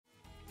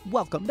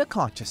Welcome to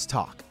Conscious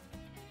Talk,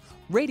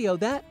 radio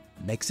that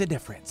makes a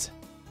difference.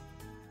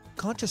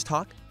 Conscious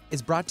Talk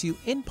is brought to you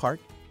in part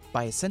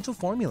by Essential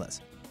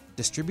Formulas,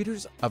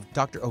 distributors of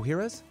Dr.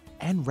 Ohhira's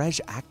and Reg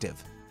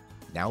Active,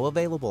 now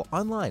available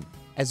online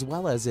as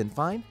well as in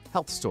fine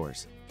health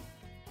stores.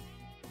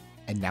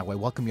 And now I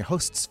welcome your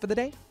hosts for the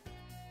day,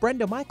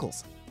 Brenda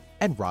Michaels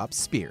and Rob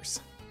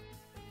Spears.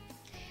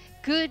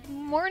 Good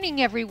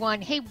morning,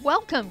 everyone. Hey,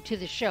 welcome to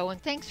the show, and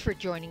thanks for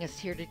joining us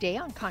here today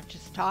on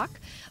Conscious Talk,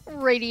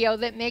 radio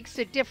that makes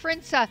a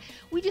difference.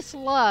 We just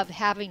love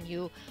having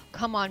you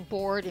come on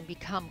board and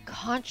become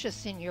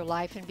conscious in your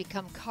life and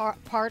become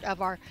part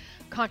of our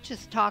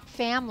Conscious Talk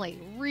family.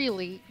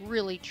 Really,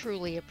 really,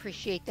 truly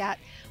appreciate that.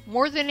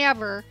 More than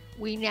ever,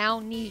 we now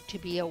need to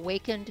be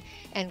awakened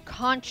and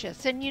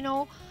conscious. And you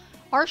know,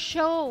 our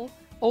show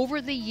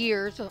over the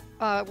years,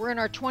 we're in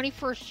our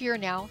 21st year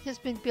now, has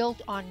been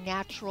built on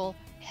natural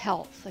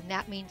health, and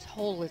that means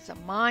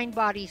holism, mind,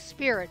 body,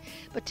 spirit.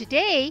 But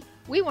today,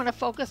 we want to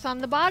focus on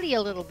the body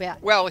a little bit.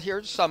 Well,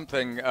 here's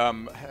something.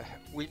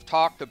 We've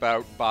talked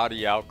about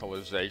body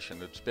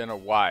alkalization. It's been a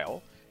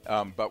while,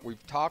 but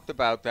we've talked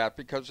about that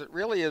because it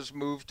really has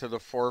moved to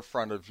the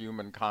forefront of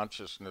human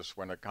consciousness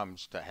when it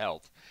comes to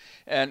health.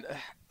 And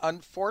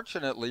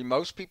unfortunately,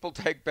 most people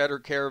take better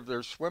care of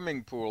their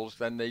swimming pools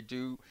than they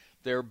do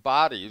their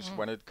bodies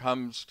when it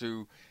comes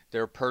to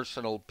their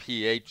personal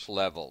pH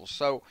levels.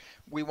 So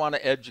we want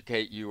to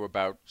educate you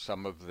about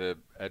some of the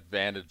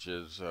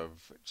advantages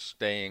of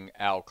staying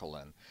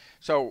alkaline.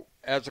 So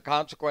as a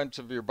consequence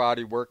of your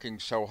body working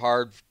so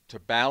hard to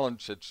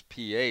balance its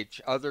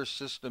pH, other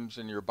systems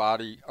in your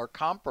body are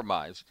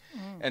compromised.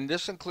 And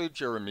this includes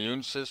your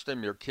immune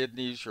system, your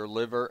kidneys, your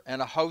liver,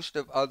 and a host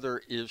of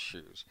other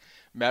issues.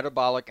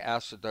 Metabolic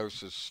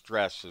acidosis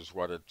stress is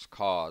what it's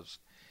called,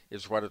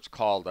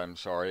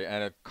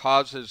 and it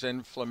causes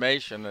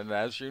inflammation. And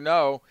as you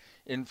know,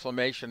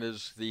 inflammation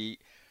is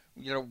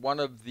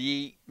one of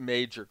the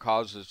major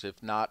causes,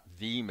 if not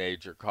the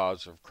major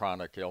cause of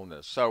chronic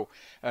illness. So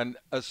an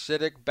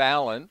acidic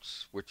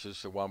balance, which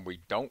is the one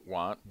we don't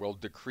want, will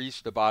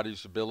decrease the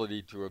body's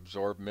ability to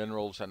absorb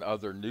minerals and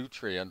other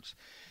nutrients,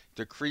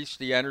 decrease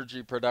the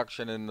energy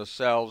production in the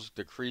cells,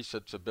 decrease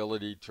its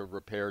ability to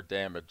repair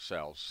damaged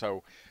cells.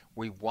 So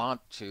we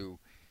want to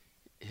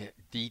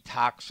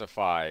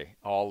detoxify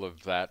all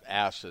of that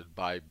acid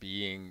by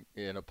being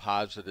in a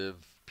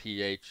positive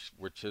pH,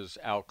 which is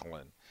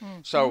alkaline.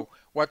 So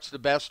what's the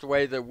best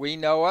way that we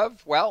know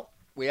of? Well,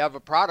 we have a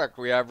product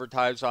we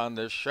advertise on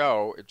this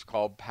show. It's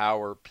called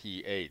Power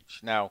pH.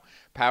 Now,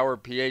 Power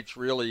pH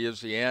really is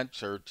the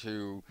answer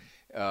to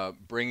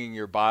bringing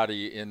your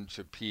body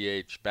into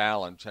pH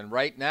balance. And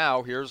right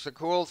now, here's the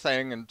cool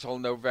thing, until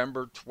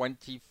November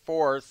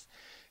 24th,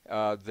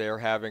 they're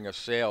having a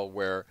sale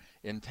where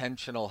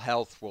Intentional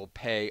Health will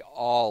pay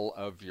all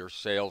of your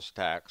sales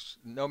tax,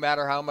 no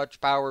matter how much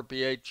Power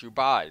pH you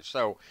buy.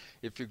 So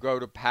if you go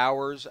to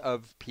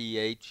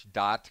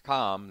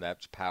powersofph.com,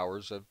 that's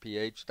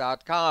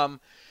powersofph.com,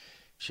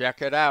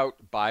 check it out,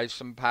 buy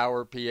some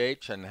Power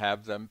pH, and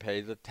have them pay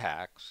the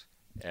tax,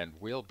 and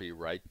we'll be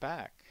right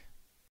back.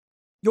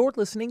 You're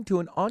listening to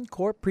an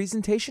encore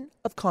presentation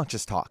of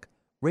Conscious Talk,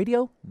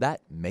 radio that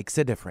makes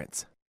a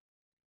difference.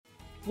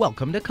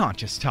 Welcome to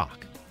Conscious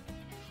Talk,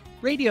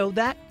 radio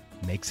that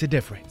makes a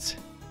difference.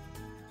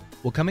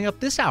 Well, coming up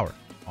this hour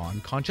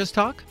on Conscious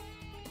Talk,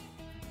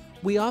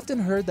 we often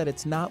heard that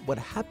it's not what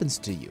happens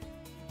to you,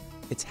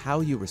 it's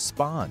how you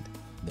respond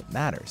that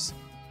matters.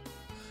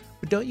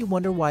 But don't you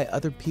wonder why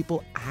other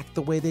people act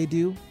the way they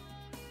do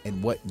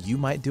and what you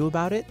might do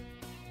about it?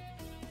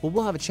 Well,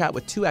 we'll have a chat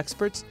with two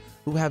experts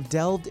who have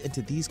delved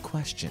into these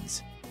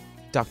questions,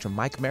 Dr.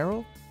 Mike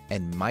Merrill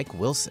and Mike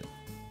Wilson.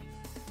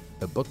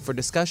 The book for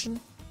discussion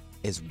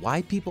is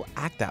Why People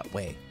Act That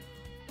Way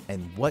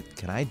and What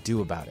Can I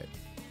Do About It?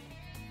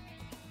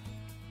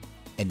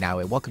 And now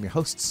I welcome your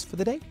hosts for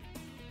the day,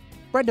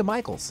 Brenda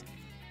Michaels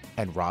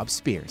and Rob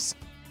Spears.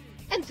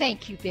 And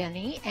thank you,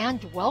 Benny,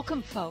 and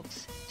welcome,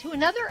 folks, to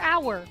another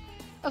hour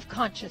of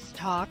Conscious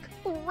Talk,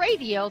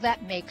 radio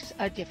that makes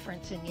a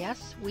difference. And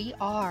yes, we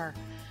are.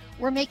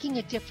 We're making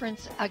a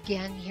difference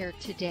again here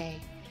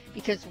today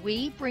because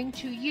we bring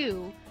to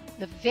you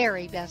the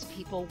very best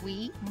people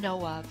we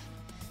know of.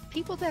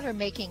 People that are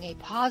making a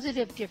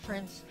positive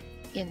difference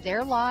in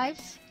their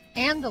lives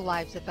and the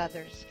lives of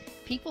others.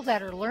 People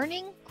that are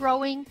learning,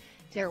 growing,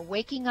 they're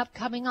waking up,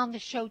 coming on the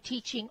show,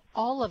 teaching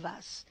all of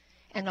us.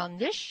 And on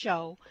this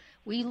show,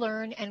 we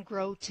learn and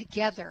grow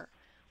together.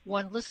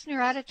 One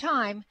listener at a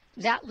time.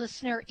 That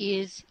listener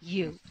is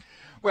you.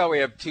 Well, we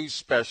have two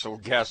special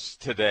guests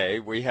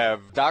today. We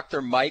have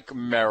Dr. Mike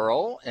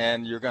Merrill,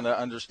 and you're going to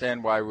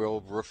understand why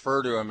we'll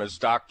refer to him as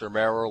Dr.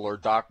 Merrill or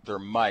Dr.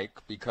 Mike,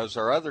 because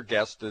our other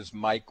guest is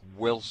Mike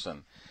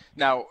Wilson.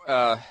 Now,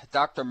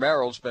 Dr.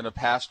 Merrill's been a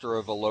pastor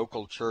of a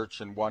local church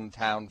in one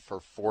town for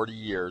 40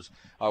 years.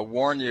 I'll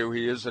warn you,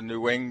 he is a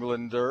New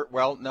Englander.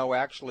 Well, no,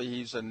 actually,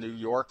 he's a New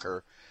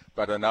Yorker,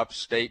 but an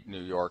upstate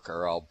New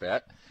Yorker, I'll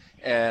bet.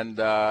 And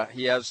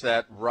he has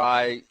that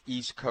wry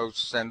East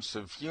Coast sense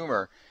of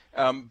humor.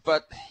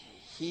 But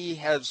he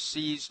has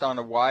seized on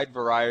a wide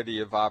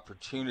variety of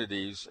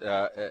opportunities,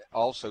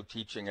 also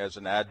teaching as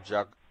an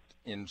adjunct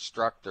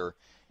instructor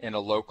in a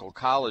local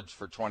college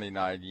for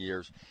 29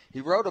 years.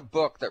 He wrote a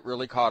book that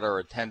really caught our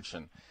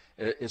attention,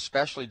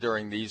 especially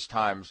during these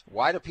times.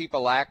 Why do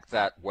people act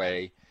that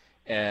way,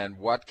 and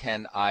what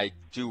can I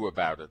do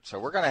about it? So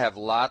we're going to have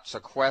lots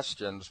of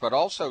questions, but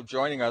also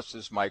joining us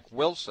is Mike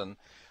Wilson,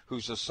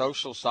 who's a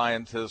social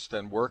scientist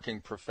and working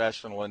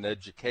professional in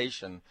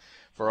education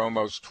for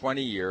almost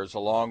 20 years,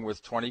 along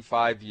with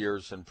 25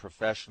 years in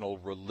professional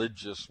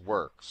religious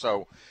work.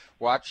 So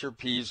watch your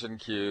P's and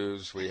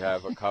Q's. We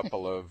have a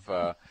couple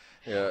of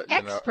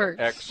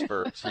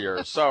experts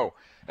here. So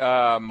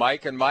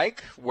Mike and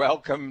Mike,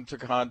 welcome to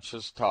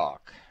Conscious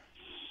Talk.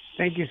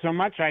 Thank you so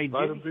much. I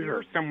did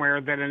hear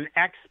somewhere that an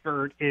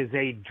expert is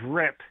a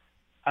drip,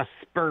 a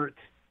spurt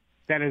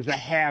that is a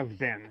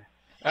has-been.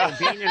 So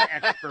being an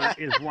expert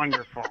is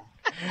wonderful.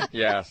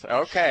 Yes.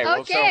 Okay.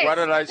 Well, so what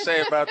did I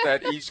say about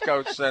that East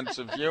Coast sense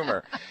of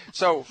humor?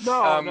 So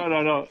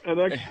no.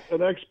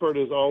 An expert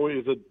is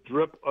always a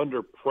drip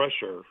under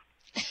pressure.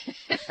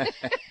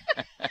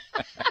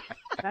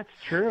 That's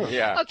true.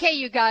 Yeah. Okay,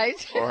 you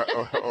guys.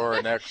 or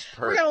an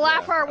expert. We're going to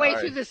laugh our way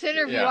through this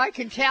interview, I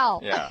can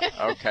tell. Yeah.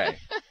 Okay.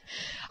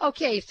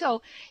 Okay,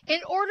 so in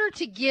order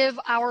to give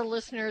our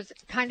listeners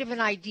kind of an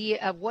idea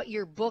of what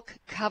your book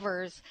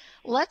covers,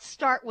 let's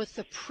start with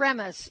the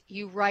premise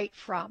you write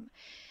from.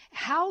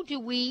 How do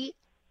we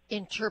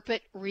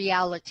interpret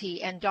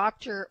reality? And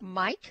Dr.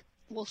 Mike,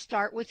 we'll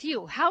start with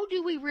you. How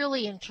do we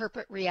really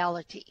interpret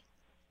reality?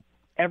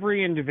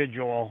 Every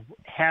individual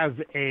has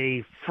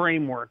a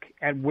framework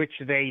at which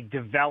they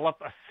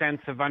develop a sense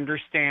of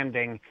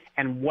understanding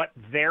and what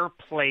their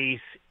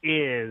place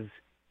is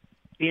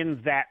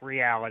in that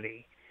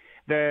reality.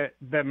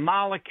 The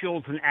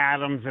molecules and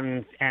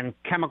atoms and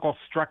chemical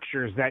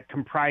structures that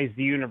comprise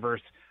the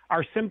universe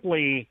are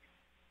simply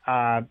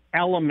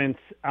elements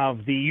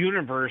of the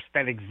universe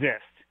that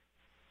exist.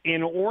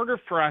 In order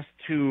for us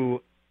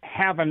to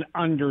have an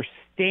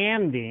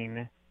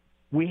understanding,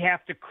 we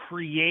have to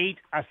create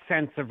a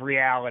sense of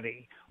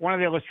reality. One of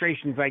the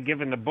illustrations I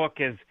give in the book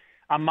is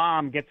a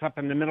mom gets up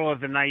in the middle of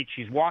the night.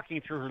 She's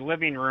walking through her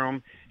living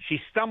room. She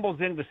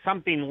stumbles into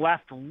something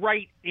left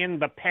right in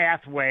the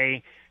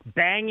pathway,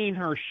 banging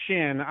her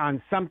shin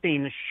on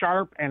something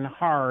sharp and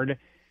hard,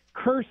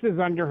 curses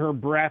under her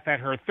breath at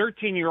her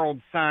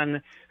 13-year-old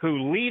son,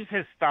 who leaves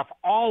his stuff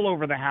all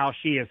over the house.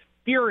 She is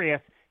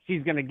furious.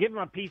 She's going to give him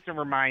a piece of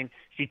her mind.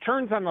 She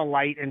turns on the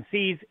light and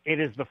sees it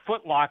is the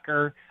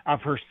footlocker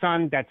of her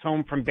son that's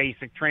home from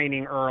basic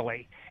training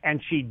early.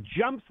 And she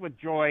jumps with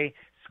joy,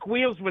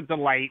 squeals with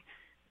delight.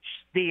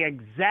 The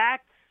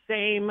exact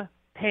same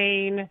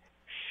pain,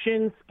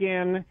 shin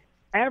skin,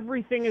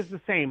 everything is the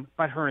same,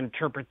 but her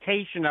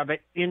interpretation of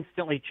it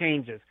instantly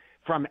changes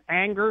from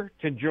anger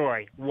to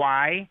joy.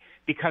 Why?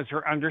 Because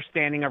her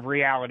understanding of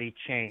reality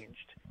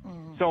changed.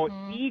 Mm-hmm. So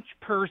each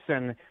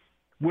person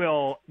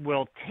will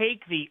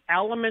take the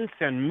elements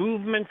and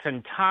movements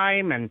and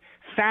time and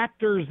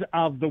factors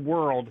of the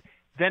world,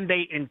 then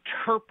they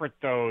interpret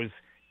those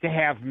to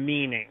have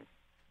meaning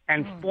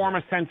and form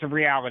a sense of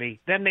reality.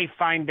 Then they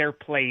find their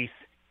place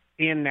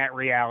in that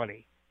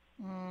reality.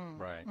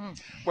 Right.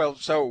 Well,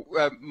 so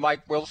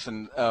Mike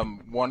Wilson,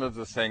 one of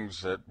the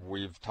things that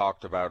we've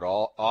talked about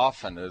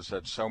often is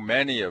that so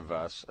many of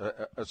us,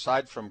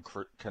 aside from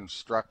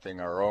constructing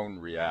our own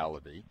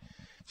reality,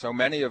 so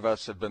many of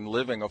us have been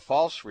living a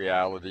false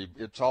reality.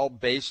 It's all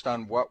based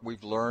on what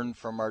we've learned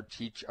from our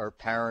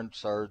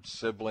parents, our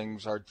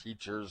siblings, our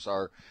teachers,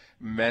 our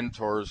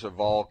mentors of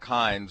all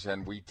kinds,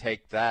 and we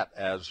take that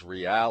as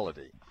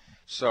reality.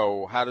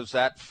 So how does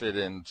that fit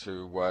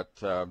into what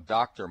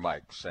Dr.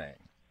 Mike's saying?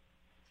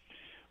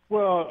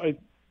 Well,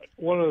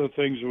 one of the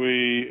things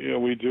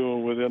we do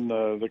within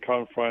the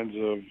confines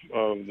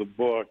of the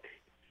book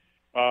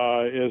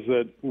is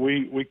that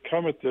we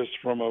come at this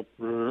from a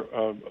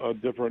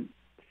different,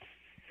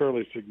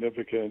 fairly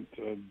significant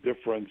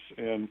difference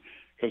in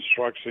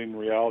constructing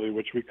reality,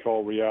 which we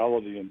call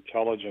reality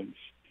intelligence.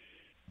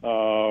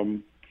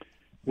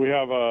 We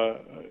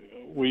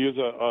use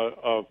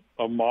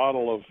a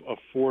model of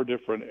four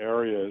different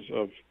areas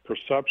of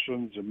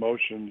perceptions,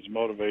 emotions,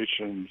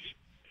 motivations,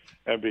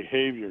 and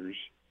behaviors.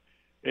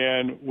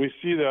 And we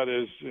see that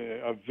as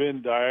a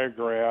Venn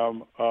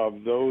diagram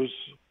of those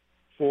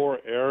four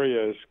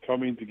areas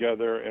coming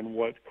together, and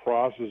what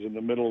crosses in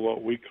the middle,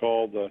 what we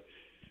call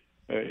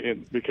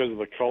because of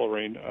the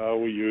coloring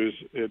we use,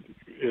 it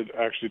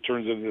actually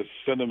turns into this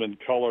cinnamon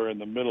color in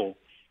the middle.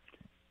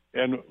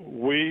 And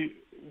we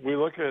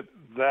look at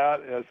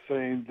that as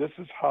saying this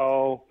is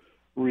how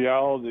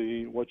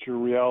reality, what your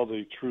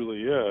reality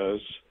truly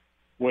is,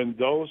 when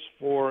those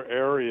four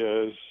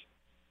areas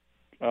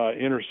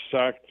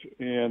intersect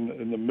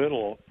in the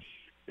middle.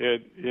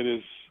 It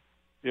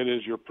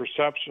is your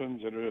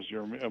perceptions, it is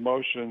your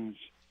emotions,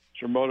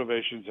 it's your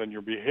motivations, and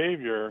your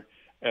behavior,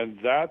 and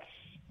that's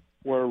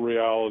where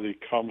reality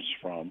comes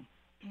from.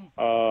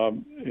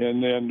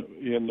 And then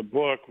in the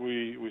book,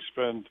 we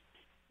spend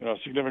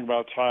significant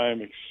amount of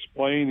time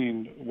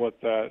explaining what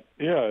that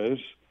is,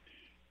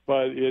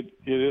 but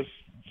it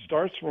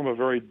starts from a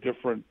very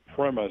different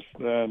premise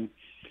than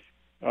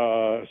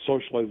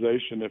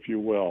socialization, if you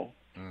will,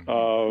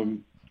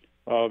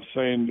 of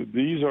saying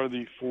these are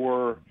the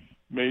four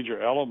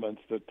major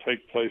elements that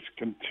take place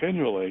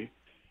continually,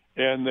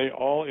 and they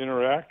all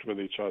interact with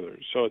each other.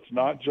 So it's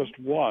not just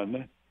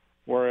one,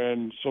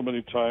 wherein so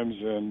many times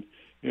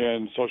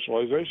in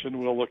socialization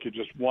we'll look at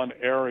just one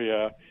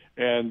area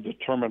and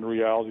determine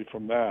reality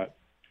from that.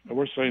 And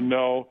we're saying,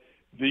 no,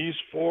 these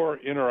four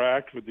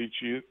interact with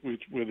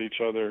each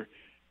other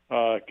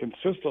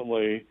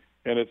consistently,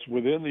 and it's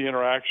within the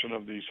interaction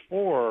of these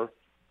four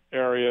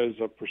areas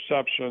of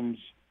perceptions,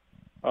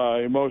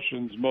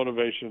 emotions,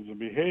 motivations, and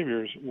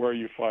behaviors where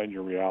you find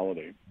your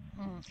reality.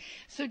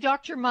 So,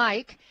 Dr.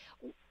 Mike,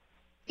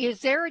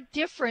 is there a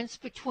difference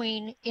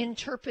between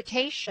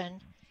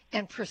interpretation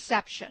and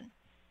perception?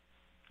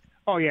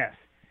 Oh, yes.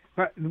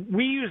 But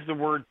we use the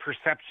word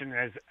perception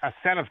as a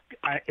set of,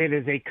 it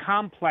is a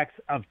complex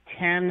of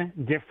 10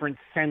 different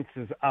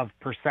senses of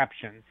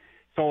perception.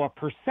 So a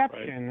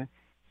perception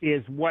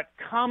is what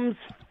comes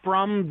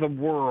from the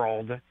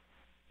world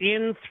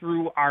in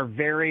through our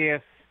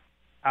various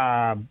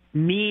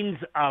means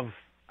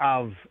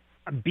of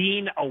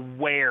being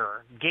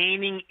aware,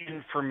 gaining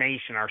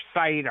information, our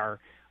sight, our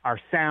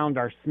sound,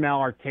 our smell,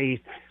 our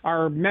taste,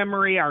 our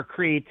memory, our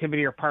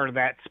creativity are part of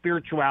that.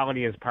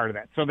 Spirituality is part of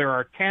that. So there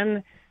are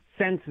 10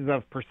 senses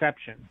of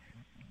perception.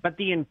 But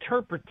the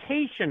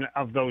interpretation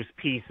of those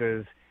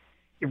pieces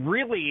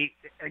really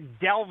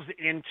delves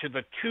into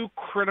the two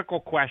critical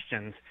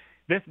questions.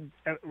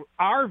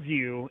 Our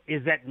view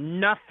is that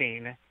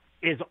nothing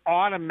is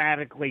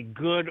automatically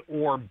good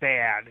or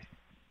bad.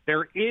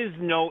 There is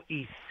no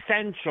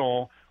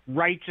essential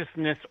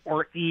righteousness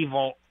or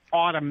evil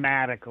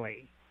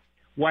automatically.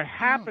 What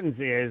happens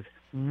is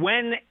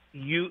when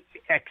you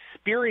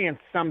experience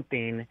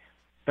something,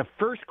 the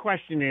first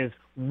question is,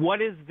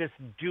 what is this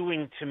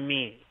doing to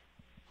me?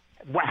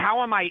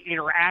 How am I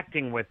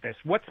interacting with this?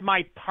 What's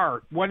my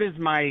part? What is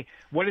my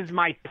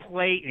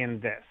play in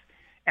this?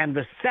 And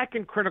the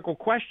second critical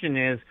question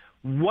is,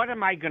 what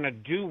am I going to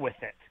do with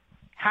it?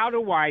 How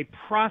do I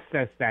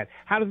process that?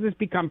 How does this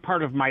become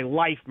part of my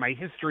life, my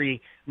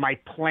history, my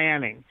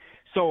planning?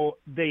 So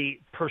the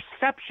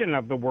perception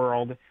of the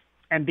world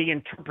and the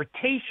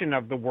interpretation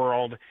of the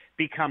world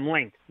become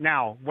linked.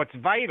 Now, what's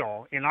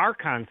vital in our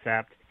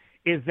concept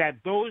is that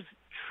those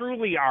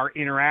truly are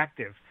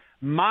interactive.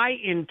 My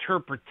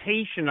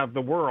interpretation of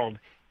the world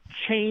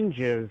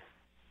changes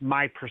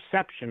my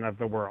perception of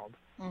the world.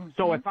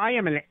 So if I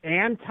am an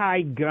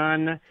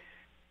anti-gun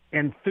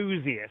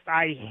enthusiast,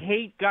 I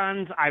hate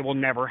guns, I will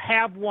never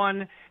have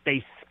one,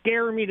 they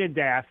scare me to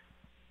death,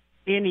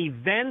 in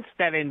events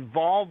that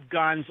involve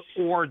guns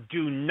or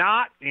do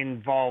not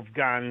involve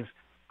guns,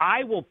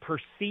 I will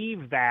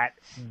perceive that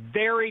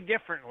very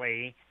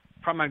differently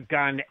from a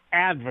gun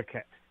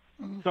advocate.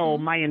 So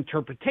my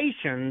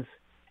interpretations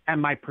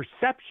and my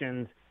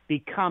perceptions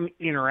become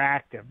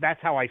interactive.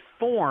 That's how I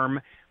form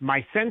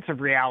my sense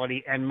of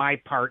reality and my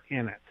part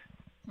in it.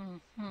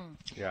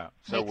 Yeah.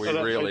 So we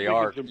really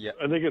are.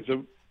 I think it's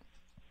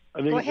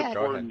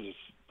important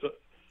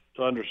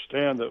to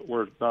understand that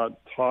we're not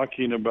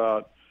talking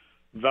about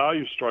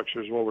value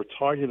structures. What we're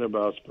talking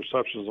about is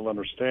perceptions of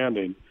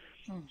understanding.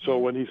 So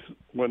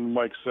when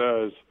Mike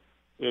says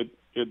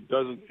it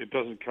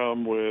doesn't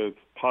come with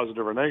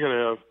positive or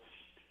negative,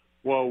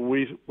 well,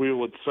 we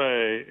would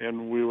say,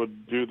 and we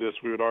would do this,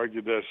 we would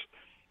argue this,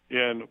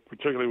 in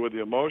particularly with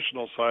the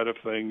emotional side of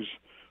things,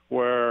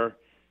 where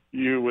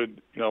you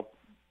would,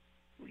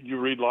 you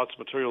read lots of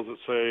materials that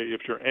say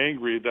if you're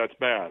angry, that's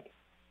bad.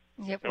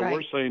 Yep, and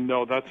we're saying,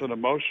 no, that's an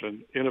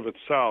emotion in of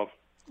itself.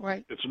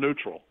 Right. It's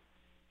neutral.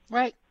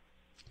 Right.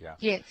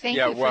 Yeah. Thank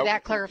you for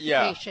that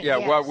clarification. Yeah.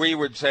 Yes. What we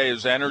would say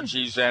is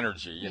energy's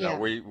energy. You know,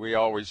 we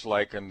always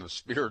liken the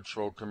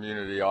spiritual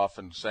community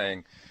often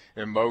saying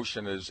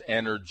emotion is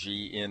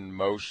energy in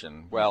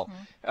motion. Well,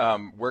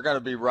 we're going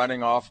to be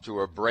running off to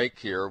a break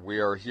here. We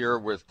are here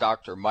with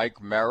Dr.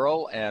 Mike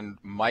Merrill and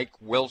Mike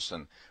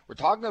Wilson. We're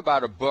talking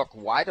about a book,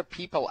 Why Do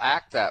People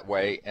Act That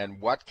Way,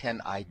 and What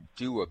Can I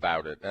Do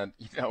About It? And,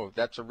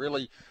 that's a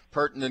really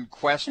pertinent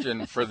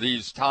question for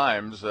these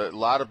times. A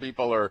lot of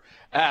people are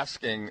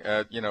asking,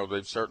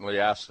 they've certainly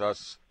asked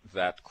us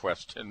that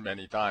question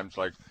many times,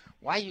 like,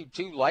 why you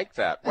two like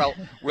that? Well,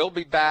 we'll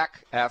be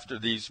back after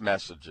these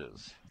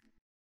messages.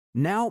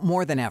 Now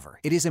more than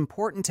ever, it is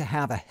important to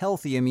have a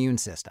healthy immune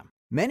system.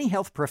 Many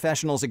health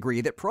professionals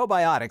agree that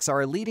probiotics are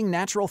a leading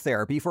natural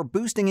therapy for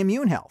boosting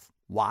immune health.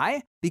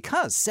 Why?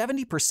 Because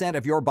 70%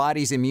 of your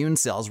body's immune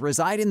cells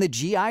reside in the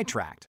GI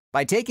tract.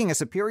 By taking a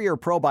superior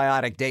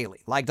probiotic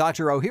daily, like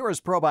Dr. Ohhira's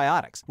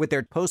probiotics, with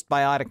their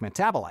postbiotic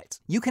metabolites,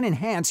 you can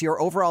enhance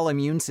your overall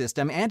immune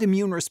system and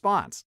immune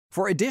response.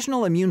 For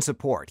additional immune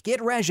support, get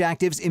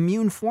RegActive's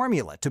Immune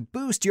Formula to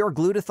boost your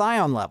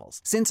glutathione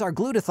levels, since our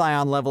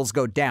glutathione levels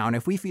go down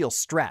if we feel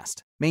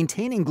stressed.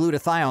 Maintaining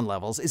glutathione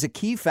levels is a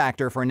key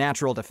factor for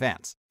natural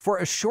defense. For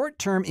a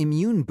short-term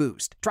immune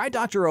boost, try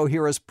Dr.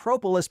 Ohhira's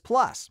Propolis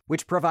Plus,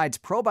 which provides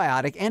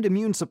probiotic and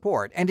immune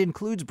support and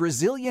includes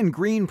Brazilian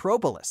green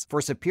propolis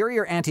for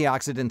superior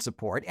antioxidant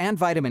support and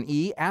vitamin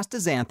E,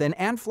 astaxanthin,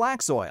 and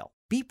flax oil.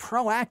 Be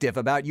proactive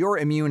about your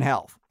immune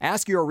health.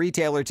 Ask your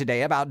retailer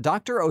today about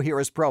Dr.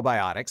 Ohhira's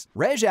probiotics,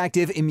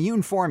 RegActive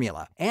Immune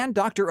Formula, and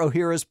Dr.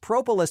 Ohhira's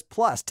Propolis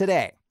Plus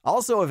today.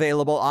 Also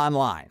available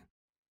online.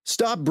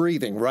 Stop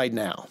breathing right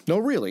now. No,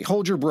 really,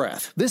 hold your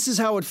breath. This is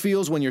how it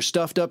feels when you're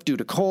stuffed up due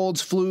to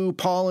colds, flu,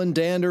 pollen,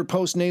 dander,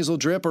 postnasal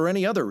drip, or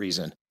any other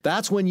reason.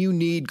 That's when you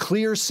need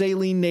Xlear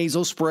Saline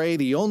Nasal Spray,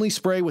 the only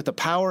spray with the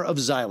power of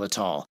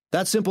xylitol.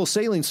 That simple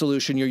saline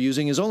solution you're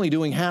using is only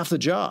doing half the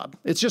job.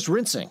 It's just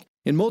rinsing.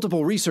 In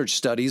multiple research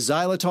studies,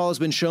 xylitol has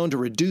been shown to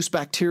reduce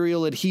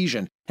bacterial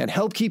adhesion and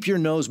help keep your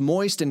nose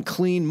moist and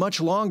clean much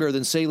longer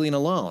than saline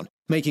alone,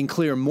 making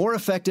Xlear more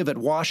effective at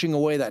washing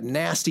away that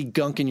nasty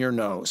gunk in your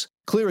nose.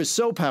 Xlear is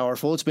so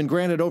powerful, it's been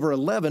granted over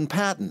 11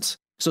 patents.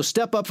 So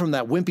step up from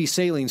that wimpy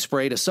saline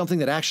spray to something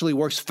that actually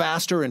works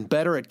faster and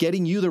better at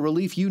getting you the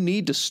relief you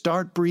need to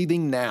start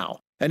breathing now.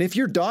 And if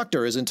your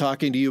doctor isn't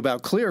talking to you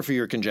about Xlear for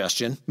your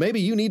congestion,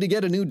 maybe you need to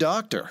get a new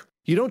doctor.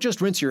 You don't just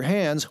rinse your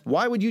hands.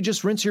 Why would you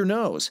just rinse your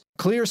nose?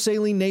 Xlear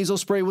Saline Nasal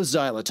Spray with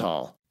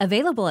xylitol.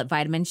 Available at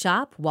Vitamin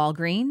Shoppe,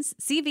 Walgreens,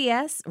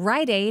 CVS,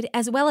 Rite Aid,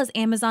 as well as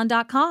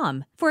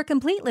Amazon.com. For a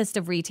complete list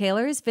of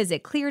retailers,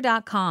 visit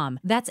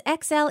Xlear.com. That's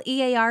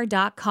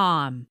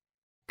XLEAR.com.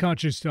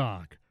 Conscious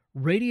Talk,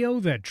 radio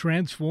that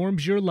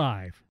transforms your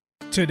life.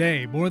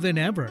 Today, more than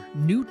ever,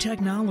 new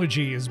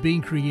technology is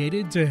being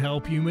created to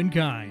help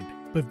humankind.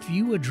 But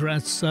few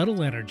address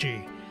subtle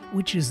energy,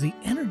 which is the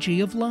energy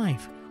of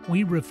life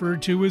we refer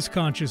to as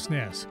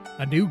consciousness.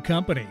 A new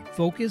company,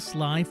 Focus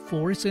Life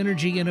Force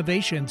Energy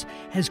Innovations,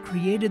 has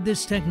created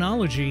this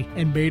technology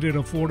and made it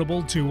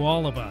affordable to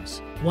all of us.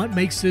 What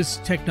makes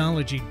this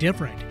technology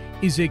different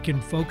is it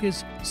can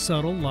focus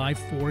subtle life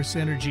force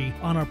energy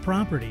on our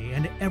property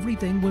and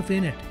everything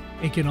within it.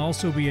 It can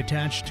also be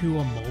attached to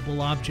a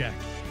mobile object,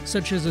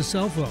 such as a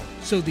cell phone,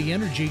 so the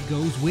energy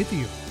goes with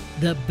you.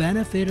 The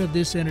benefit of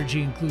this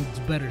energy includes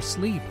better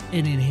sleep,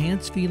 an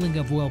enhanced feeling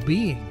of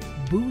well-being,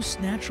 boosts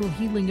natural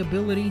healing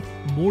ability,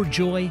 more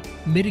joy,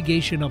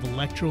 mitigation of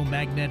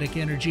electromagnetic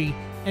energy,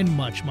 and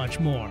much, much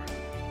more.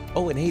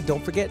 Oh, and hey,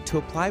 don't forget to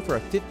apply for a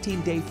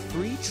 15-day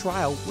free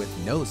trial with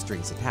no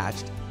strings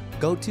attached.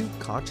 Go to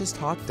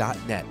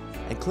ConsciousTalk.net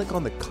and click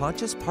on the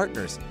Conscious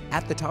Partners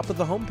at the top of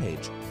the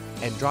homepage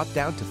and drop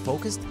down to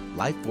Focused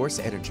Life Force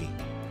Energy.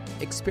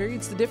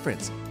 Experience the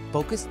difference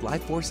Focused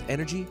Life Force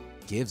Energy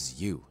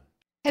gives you.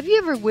 Have you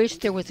ever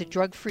wished there was a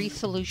drug-free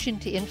solution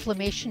to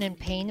inflammation and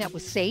pain that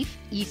was safe,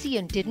 easy,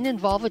 and didn't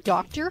involve a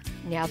doctor?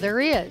 Now there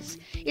is.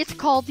 It's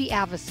called the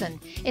Avacen,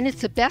 and it's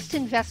the best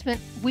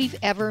investment we've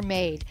ever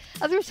made.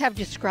 Others have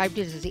described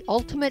it as the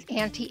ultimate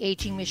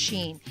anti-aging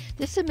machine.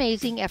 This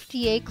amazing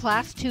FDA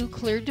Class II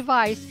cleared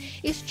device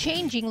is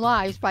changing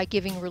lives by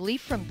giving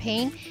relief from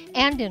pain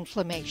and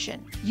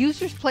inflammation.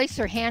 Users place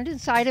their hand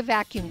inside a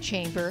vacuum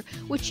chamber,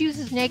 which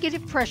uses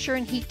negative pressure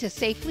and heat to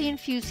safely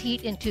infuse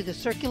heat into the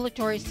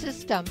circulatory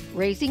system,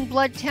 raising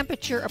blood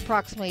temperature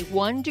approximately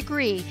 1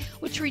 degree,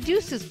 which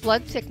reduces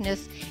blood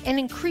thickness and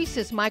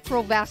increases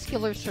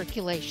microvascular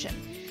circulation.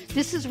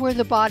 This is where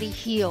the body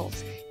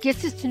heals,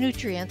 gets its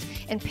nutrients,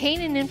 and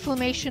pain and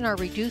inflammation are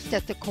reduced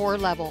at the core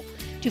level.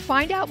 To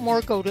find out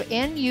more, go to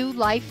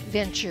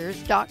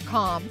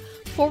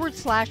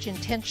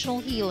nulifeventures.com/intentional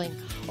healing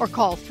or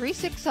call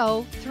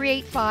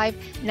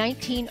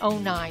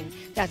 360-385-1909.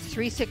 That's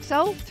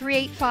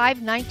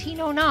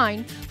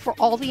 360-385-1909 for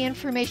all the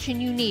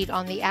information you need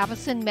on the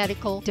Avacen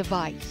medical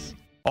device.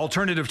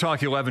 Alternative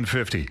Talk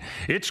 1150.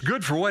 It's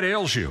good for what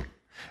ails you.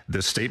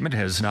 This statement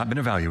has not been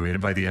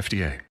evaluated by the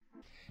FDA.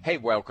 Hey,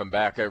 welcome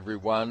back,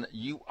 everyone.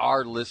 You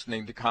are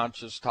listening to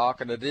Conscious Talk,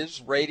 and it is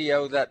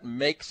radio that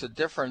makes a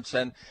difference.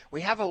 And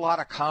we have a lot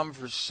of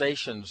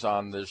conversations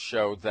on this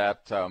show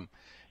that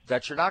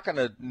you're not going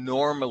to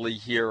normally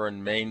hear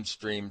in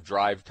mainstream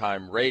drive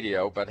time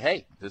radio. But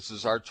hey, this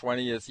is our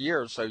 20th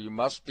year, so you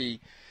must be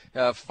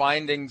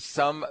finding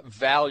some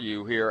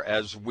value here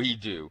as we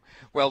do.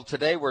 Well,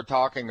 today we're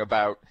talking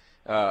about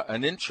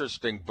an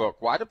interesting book.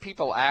 Why do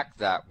people act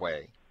that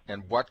way?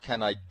 And what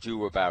can I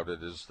do about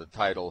it is the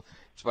title.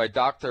 It's by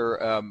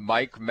Dr.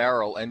 Mike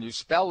Merrill, and you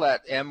spell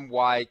that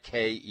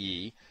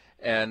M-Y-K-E,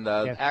 and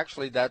Yes.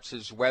 Actually that's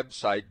his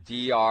website,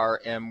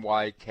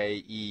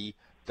 drmyke.com.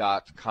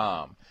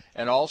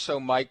 And also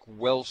Mike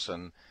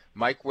Wilson,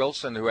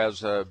 who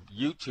has a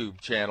YouTube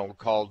channel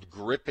called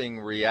Gripping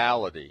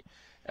Reality.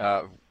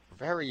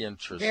 Very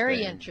interesting.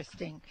 Very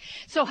interesting.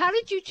 So how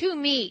did you two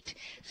meet?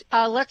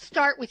 Let's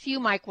start with you,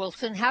 Mike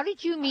Wilson. How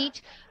did you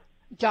meet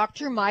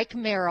Dr. Mike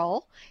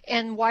Merrill,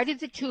 and why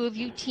did the two of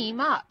you team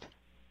up?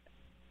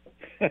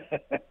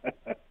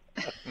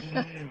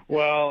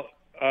 Well,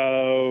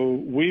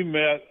 we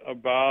met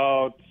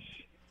about,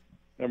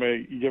 I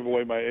may give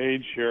away my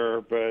age here,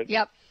 but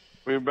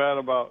we met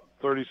about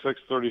 36,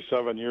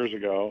 37 years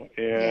ago.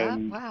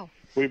 And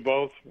we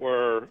both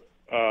were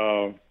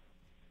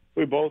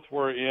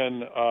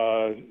in,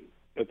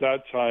 at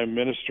that time,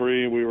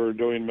 ministry. We were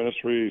doing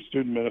ministry,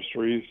 student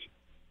ministries,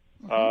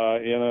 in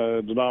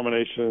a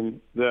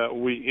denomination that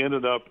we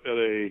ended up at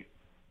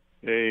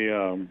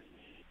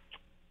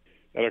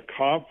a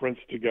conference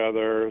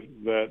together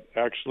that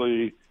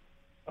actually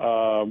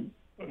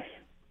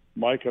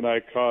Mike and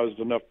I caused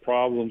enough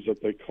problems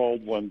that they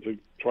called one to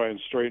try and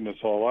straighten us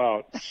all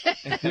out.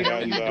 We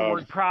don't use the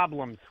word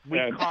problems.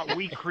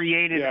 We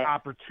created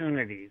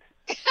opportunities.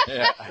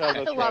 Yeah,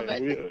 that's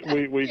right.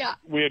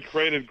 We had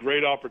created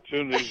great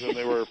opportunities, and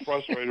they were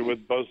frustrated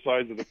with both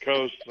sides of the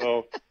coast.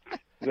 So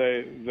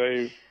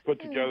they put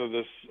together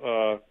this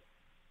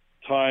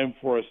time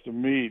for us to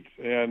meet.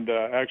 And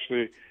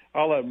actually,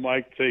 I'll let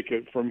Mike take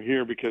it from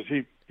here because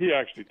he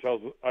actually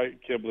tells. I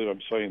can't believe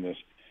I'm saying this.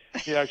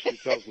 He actually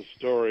tells the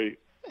story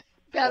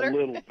a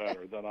little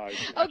better than I do.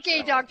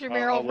 Okay, Dr.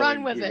 Merrill,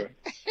 run with it.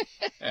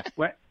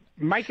 Well,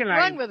 Mike and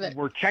I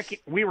were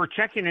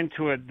checking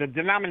into the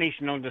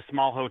denomination owned a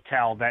small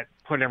hotel that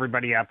put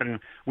everybody up,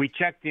 and we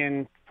checked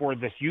in for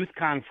this youth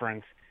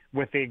conference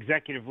with the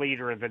executive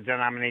leader of the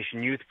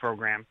denomination youth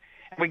program.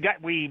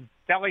 We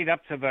bellied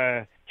up to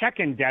the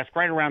check-in desk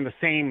right around the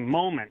same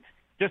moment.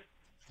 Just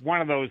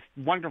one of those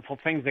wonderful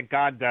things that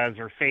God does,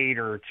 or fate,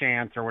 or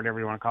chance, or whatever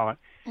you want to call it.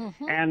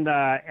 Mm-hmm.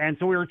 And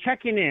so we were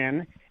checking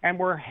in, and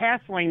we're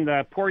hassling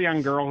the poor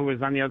young girl who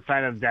was on the other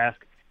side of the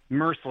desk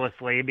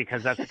mercilessly,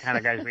 because that's the kind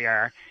of guys we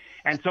are.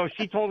 And so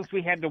she told us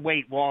we had to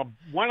wait. Well,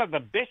 one of the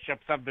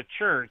bishops of the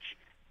church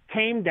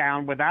came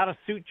down without a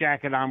suit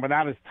jacket on,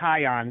 without his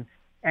tie on,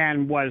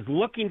 and was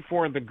looking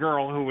for the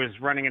girl who was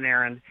running an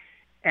errand,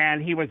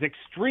 and he was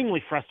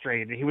extremely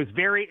frustrated. He was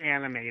very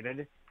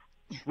animated.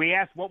 We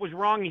asked what was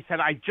wrong. He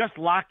said, I just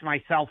locked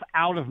myself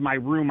out of my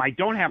room. I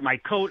don't have my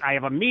coat. I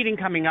have a meeting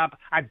coming up.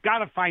 I've got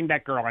to find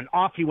that girl. And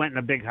off he went in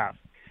a big huff.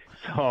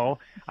 So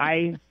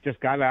I just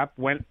got up,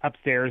 went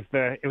upstairs.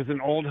 It was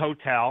an old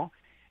hotel,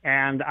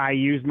 and I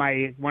used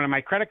one of my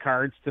credit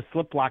cards to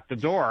slip lock the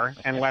door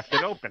and left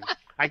it open.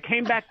 I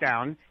came back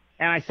down,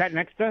 and I sat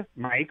next to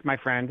Mike, my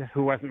friend,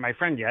 who wasn't my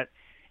friend yet.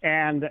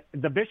 And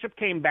the bishop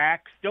came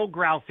back, still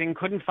grousing,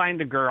 couldn't find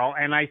the girl.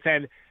 And I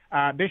said,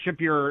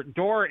 Bishop, your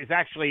door is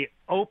actually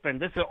open.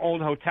 This is an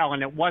old hotel,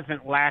 and it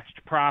wasn't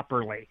latched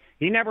properly.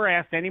 He never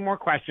asked any more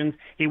questions.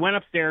 He went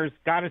upstairs,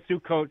 got a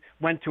suit coat,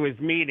 went to his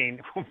meeting.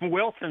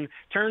 Wilson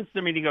turns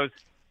to me and he goes,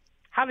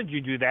 how did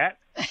you do that?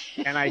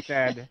 And I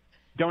said,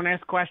 don't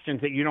ask questions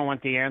that you don't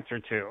want the answer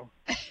to.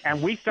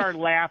 And we started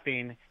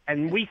laughing,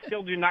 and we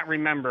still do not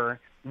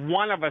remember.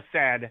 One of us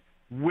said,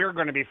 we're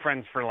going to be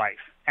friends for life,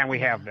 and we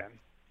have been.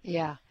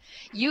 Yeah.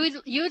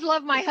 You'd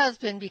love my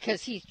husband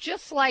because he's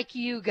just like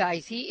you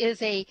guys. He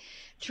is a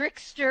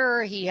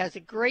trickster. He has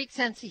a great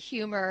sense of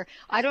humor.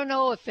 I don't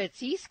know if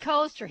it's East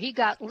Coast or he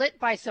got lit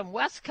by some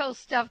West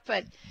Coast stuff,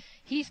 but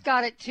he's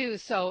got it too.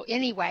 So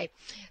anyway,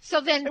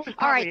 so then,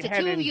 all right, the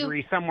two of you.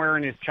 Injury somewhere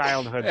in his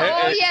childhood.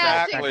 Oh,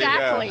 yes,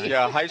 exactly.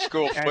 Yeah, high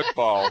school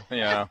football.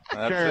 Yeah,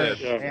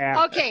 that's it.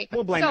 Yeah. Okay.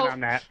 We'll blame it on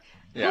that.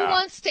 Who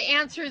wants to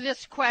answer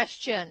this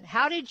question?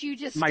 How did you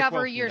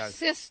discover your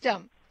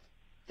system?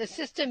 The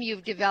system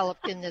you've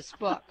developed in this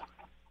book.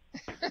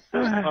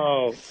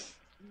 God!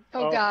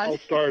 I'll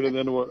start, and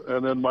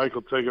then Mike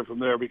will take it from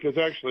there. Because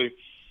actually,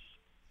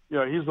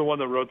 he's the one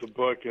that wrote the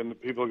book, and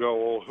people go,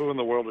 "Well, who in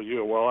the world are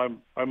you?" Well,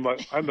 I'm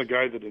the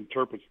guy that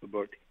interprets the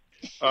book,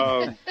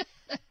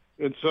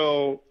 and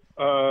so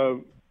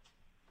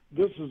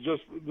this is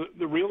just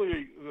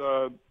really,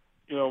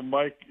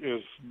 Mike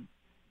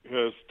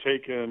has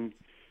taken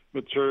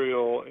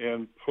material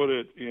and put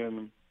it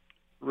in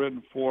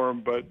written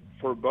form, but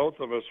for both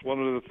of us, one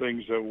of the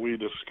things that we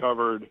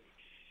discovered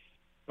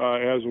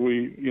as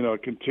we,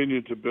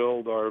 continued to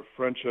build our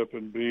friendship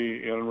and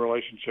be in a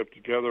relationship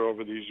together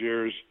over these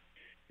years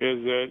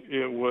is that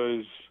it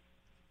was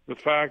the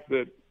fact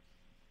that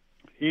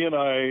he and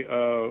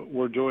I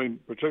were doing,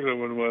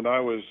 particularly when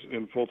I was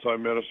in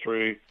full-time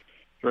ministry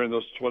during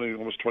those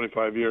almost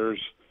 25 years,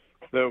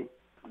 that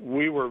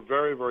we were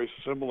very, very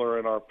similar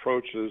in our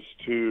approaches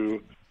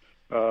to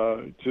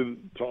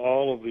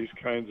all of these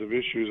kinds of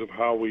issues of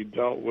how we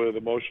dealt with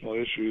emotional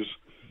issues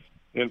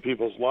in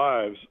people's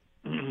lives.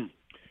 And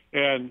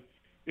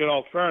in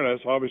all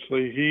fairness,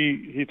 obviously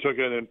he took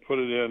it and put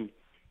it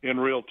in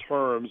real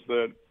terms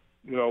that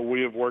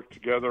we have worked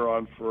together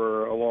on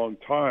for a long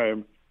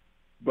time.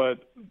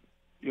 But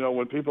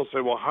when people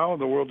say, well, how in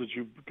the world did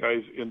you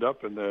guys end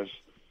up in this?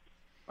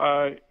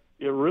 It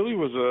really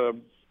was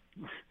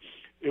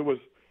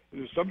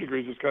to some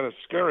degrees, it's kind of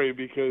scary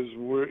because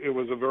it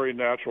was a very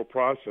natural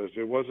process.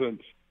 It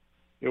wasn't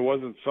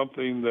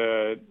something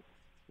that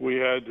we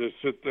had to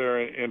sit there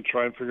and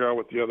try and figure out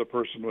what the other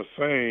person was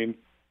saying.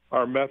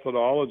 Our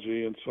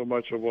methodology and so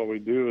much of what we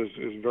do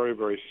is very,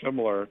 very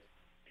similar.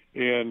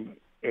 And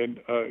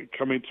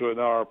coming to it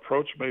now, our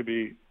approach may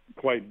be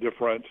quite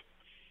different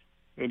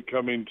in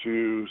coming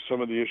to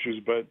some of the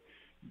issues, but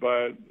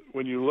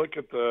when you look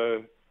at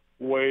the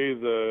way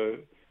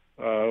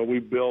we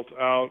built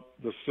out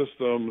the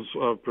systems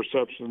of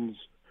perceptions,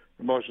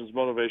 emotions,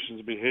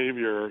 motivations,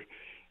 behavior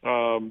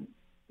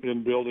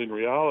in building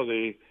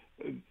reality,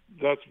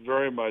 that's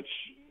very much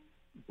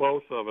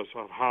both of us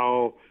of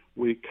how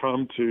we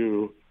come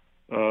to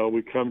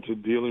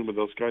dealing with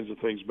those kinds of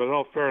things. But in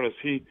all fairness,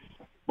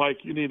 Mike,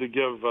 you need to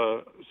give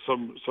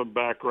some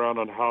background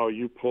on how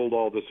you pulled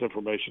all this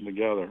information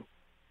together.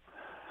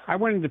 I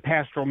went into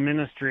pastoral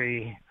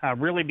ministry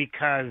really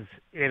because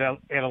it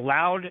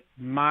allowed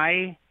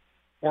my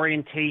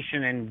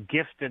orientation and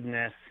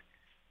giftedness,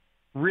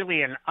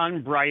 really an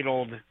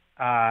unbridled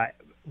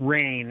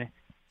reign,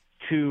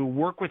 to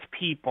work with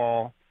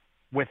people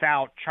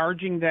without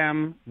charging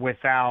them,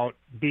 without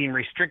being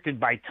restricted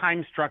by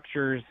time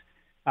structures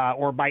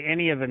or by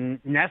any of the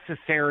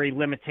necessary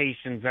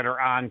limitations that are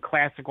on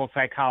classical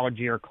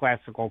psychology or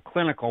classical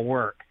clinical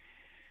work.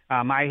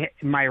 My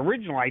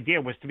original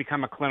idea was to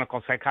become a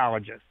clinical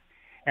psychologist,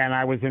 and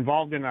I was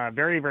involved in a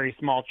very, very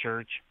small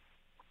church.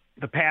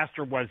 The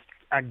pastor was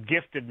a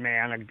gifted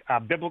man, a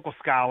biblical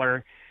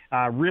scholar,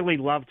 really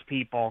loved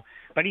people.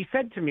 But he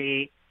said to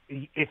me,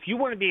 if you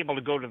want to be able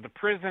to go to the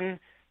prison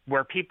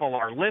where people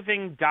are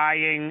living,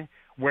 dying,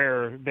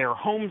 where their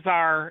homes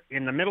are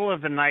in the middle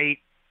of the night,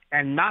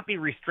 and not be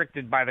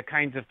restricted by the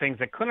kinds of things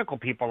that clinical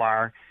people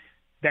are,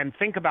 then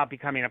think about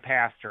becoming a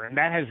pastor. And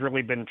that has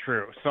really been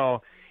true.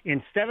 So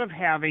instead of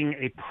having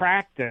a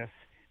practice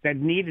that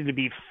needed to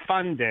be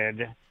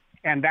funded,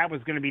 and that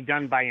was going to be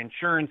done by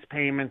insurance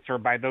payments or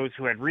by those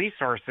who had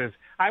resources,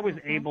 I was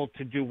able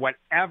to do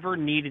whatever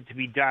needed to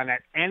be done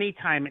at any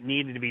time it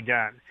needed to be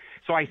done.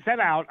 So I set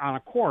out on a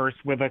course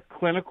with a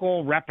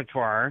clinical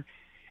repertoire,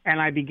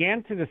 and I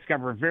began to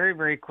discover very,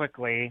 very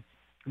quickly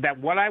that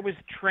what I was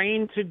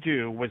trained to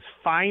do was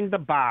find the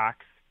box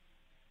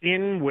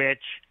in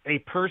which a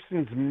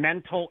person's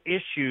mental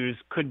issues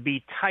could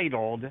be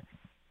titled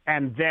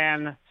and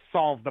then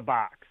solve the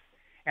box.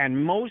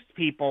 And most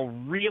people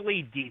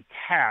really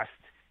detest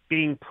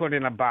being put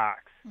in a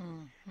box.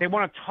 Mm-hmm. They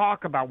want to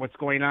talk about what's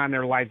going on in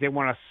their lives. They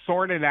want to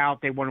sort it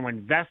out. They want to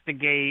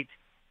investigate,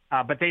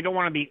 but they don't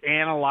want to be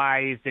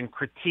analyzed and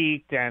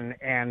critiqued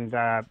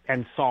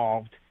and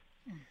solved.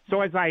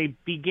 So as I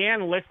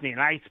began listening,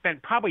 I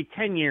spent probably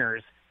 10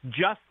 years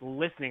just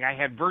listening. I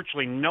had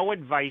virtually no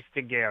advice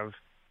to give.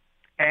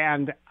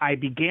 And I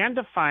began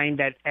to find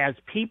that as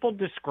people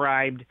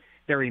described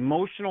their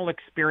emotional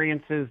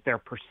experiences, their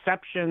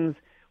perceptions,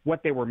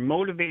 what they were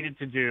motivated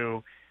to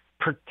do,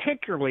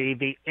 particularly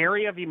the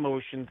area of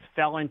emotions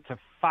fell into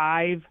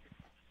 5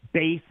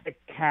 basic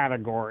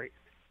categories.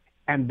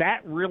 And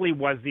that really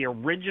was the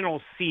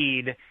original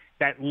seed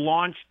that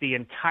launched the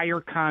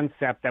entire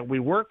concept that we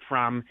work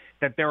from,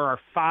 that there are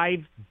 5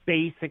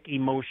 basic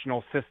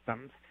emotional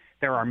systems.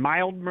 There are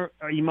mild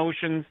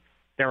emotions,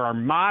 there are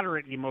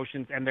moderate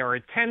emotions, and there are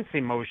intense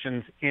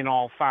emotions in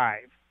all 5.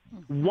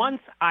 Mm-hmm.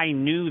 Once I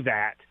knew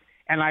that,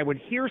 and I would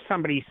hear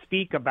somebody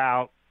speak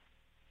about,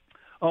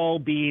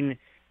 being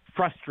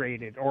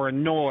frustrated or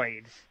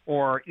annoyed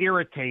or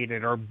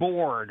irritated or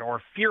bored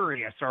or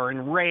furious or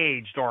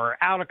enraged or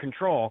out of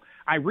control,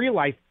 I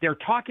realized they're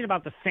talking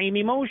about the same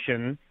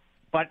emotion,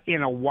 but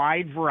in a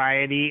wide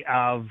variety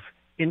of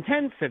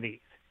intensities.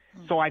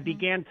 Mm-hmm. So I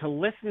began to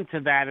listen to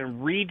that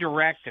and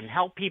redirect and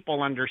help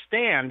people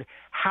understand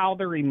how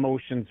their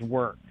emotions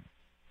work.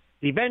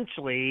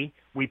 Eventually,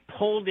 we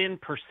pulled in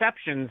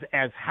perceptions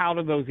as how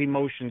do those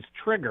emotions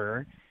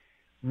trigger,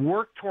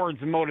 work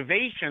towards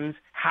motivations,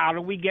 how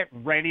do we get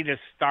ready to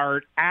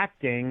start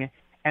acting,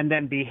 and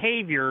then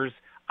behaviors,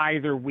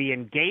 either we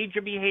engage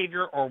a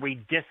behavior or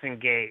we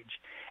disengage.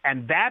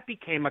 And that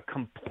became a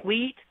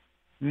complete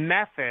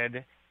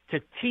method to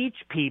teach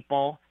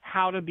people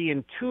how to be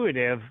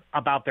intuitive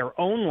about their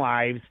own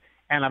lives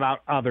and about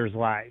others'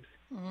 lives.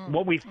 Mm-hmm.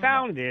 What we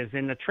found is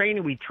in the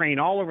training, we train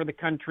all over the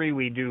country,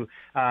 we do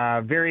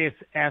various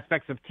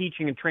aspects of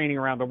teaching and training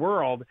around the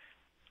world,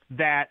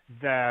 that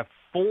the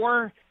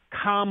 4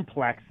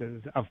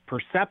 complexes of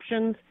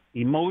perceptions,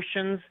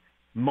 emotions,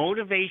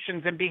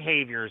 motivations, and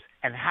behaviors,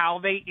 and how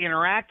they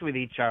interact with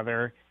each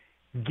other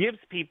gives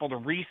people the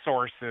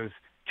resources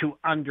to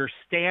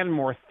understand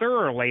more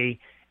thoroughly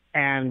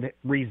and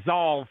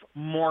resolve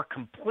more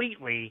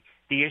completely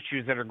the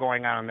issues that are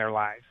going on in their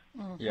lives.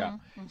 Mm-hmm. Yeah.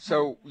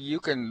 So you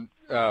can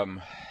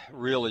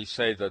really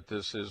say that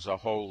this is a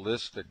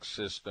holistic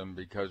system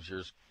because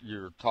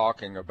you're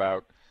talking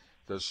about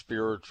the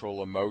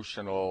spiritual,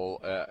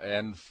 emotional,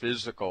 and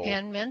physical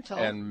and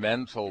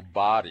mental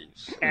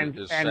bodies, and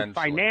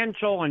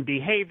financial and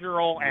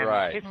behavioral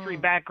and history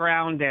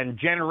background and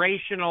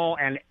generational,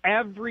 and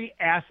every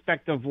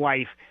aspect of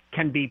life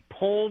can be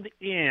pulled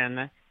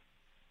in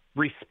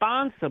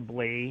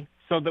responsibly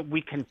so that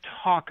we can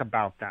talk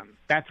about them.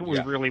 That's what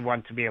Yeah. we really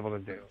want to be able to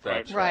do.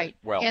 That's Right.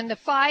 Well, And the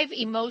 5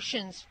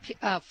 emotions,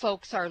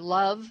 folks, are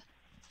love,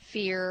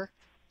 fear,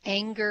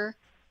 anger,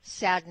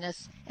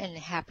 sadness, and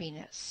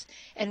happiness.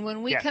 And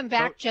when we Yes, come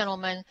back, so-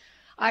 gentlemen,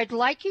 I'd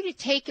like you to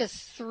take us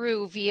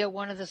through via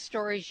one of the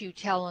stories you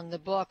tell in the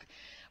book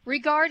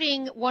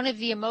regarding one of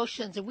the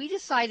emotions. And we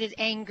decided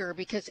anger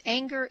because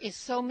anger is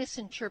so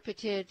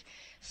misinterpreted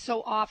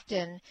so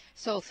often.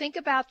 So think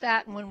about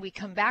that. And when we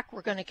come back,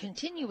 we're going to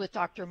continue with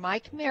Dr.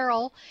 Mike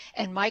Merrill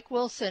and Mike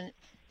Wilson.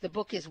 The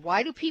book is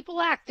Why Do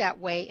People Act That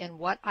Way and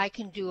What I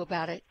Can Do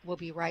About It. We'll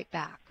be right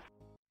back.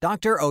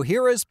 Dr.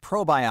 Ohhira's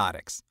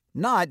Probiotics,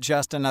 not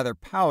just another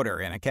powder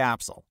in a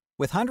capsule.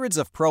 With hundreds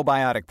of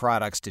probiotic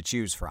products to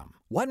choose from,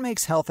 what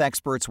makes health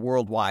experts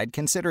worldwide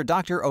consider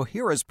Dr.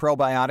 Ohhira's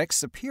Probiotics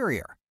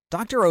superior?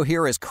 Dr.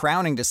 Ohhira's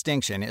crowning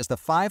distinction is the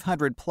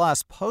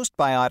 500-plus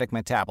postbiotic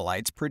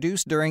metabolites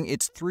produced during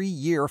its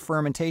 3-year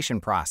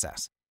fermentation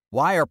process.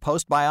 Why are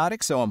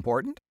postbiotics so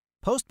important?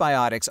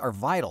 Postbiotics are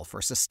vital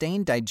for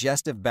sustained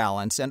digestive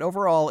balance and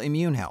overall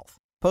immune health.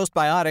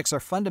 Postbiotics are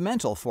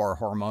fundamental for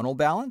hormonal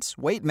balance,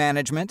 weight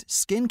management,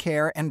 skin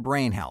care, and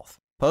brain health.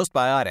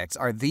 Postbiotics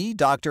are the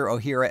Dr.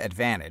 Ohhira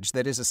advantage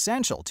that is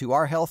essential to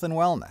our health and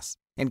wellness.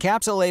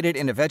 Encapsulated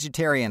in a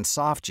vegetarian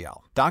soft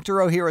gel, Dr.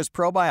 Ohhira's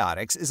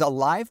Probiotics is a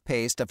live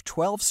paste of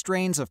 12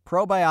 strains of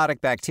probiotic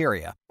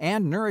bacteria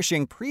and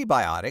nourishing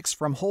prebiotics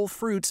from whole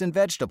fruits and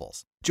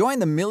vegetables. Join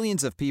the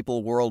millions of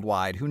people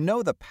worldwide who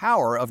know the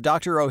power of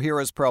Dr.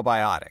 Ohhira's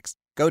Probiotics.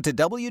 Go to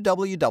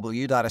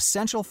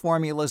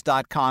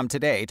www.essentialformulas.com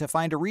today to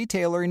find a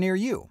retailer near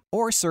you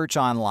or search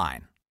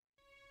online.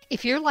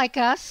 If you're like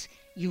us,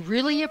 you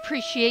really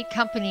appreciate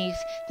companies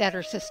that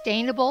are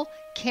sustainable,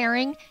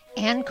 caring,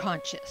 and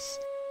conscious.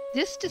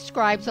 This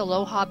describes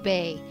Aloha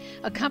Bay,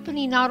 a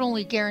company not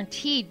only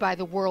guaranteed by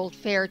the World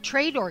Fair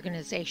Trade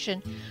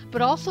Organization,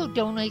 but also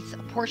donates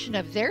a portion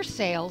of their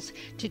sales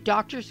to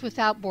Doctors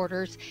Without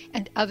Borders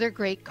and other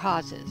great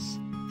causes.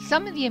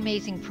 Some of the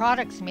amazing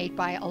products made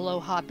by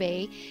Aloha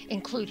Bay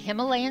include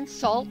Himalayan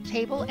salt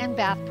table and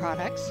bath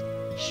products,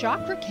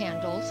 chakra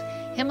candles,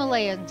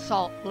 Himalayan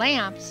salt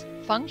lamps,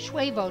 feng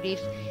shui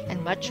votives,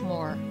 and much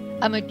more.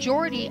 A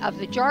majority of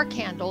the jar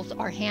candles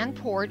are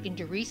hand-poured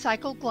into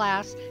recycled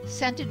glass,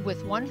 scented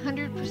with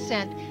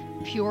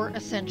 100% pure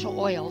essential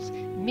oils,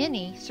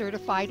 many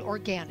certified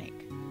organic.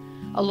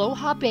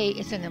 Aloha Bay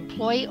is an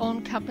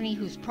employee-owned company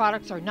whose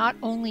products are not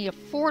only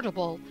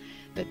affordable,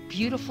 but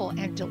beautiful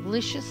and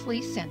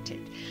deliciously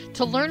scented.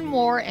 To learn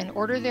more and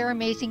order their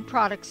amazing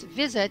products,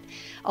 visit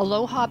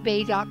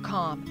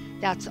alohabay.com.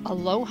 That's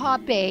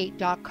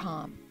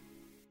alohabay.com.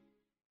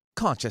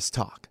 Conscious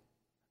Talk,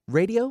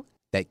 radio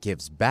that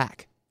gives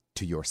back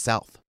to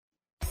yourself.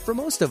 For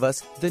most of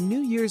us, the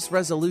New Year's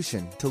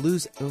resolution to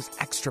lose those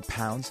extra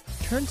pounds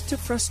turns to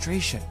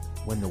frustration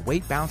when the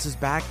weight bounces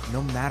back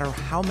no matter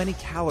how many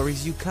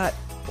calories you cut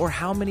or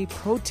how many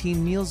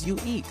protein meals you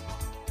eat.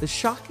 The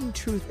shocking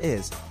truth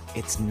is,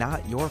 it's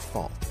not your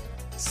fault.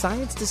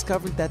 Science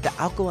discovered that the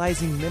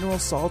alkalizing mineral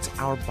salts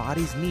our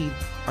bodies need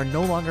are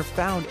no longer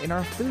found in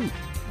our food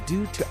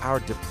due to our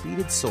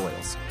depleted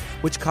soils,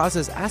 which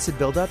causes acid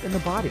buildup in the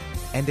body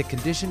and a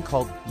condition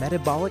called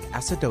metabolic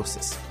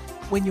acidosis.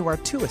 When you are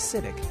too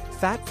acidic,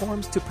 fat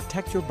forms to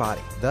protect your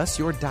body. Thus,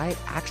 your diet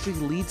actually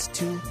leads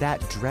to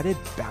that dreaded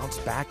bounce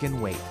back in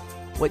weight.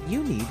 What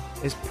you need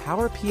is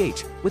Power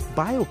pH with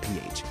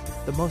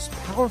BioPH, the most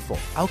powerful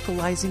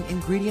alkalizing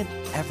ingredient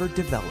ever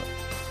developed.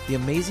 The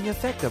amazing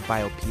effect of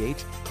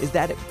BioPH is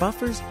that it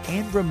buffers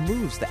and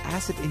removes the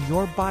acid in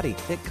your body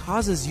that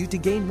causes you to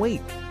gain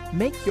weight.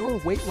 Make your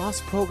weight loss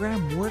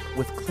program work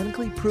with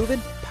clinically proven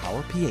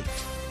Power pH.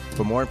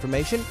 For more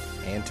information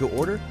and to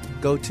order,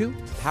 go to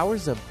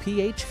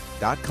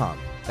powersofph.com.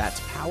 That's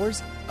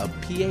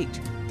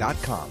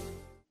powersofph.com.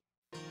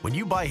 When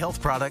you buy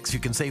health products, you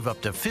can save up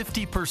to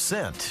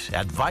 50%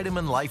 at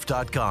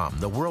vitaminlife.com,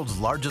 the world's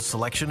largest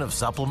selection of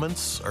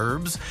supplements,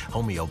 herbs,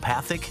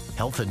 homeopathic,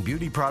 health and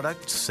beauty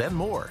products, and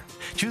more.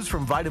 Choose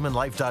from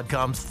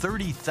vitaminlife.com's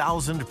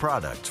 30,000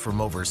 products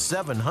from over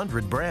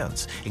 700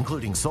 brands,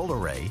 including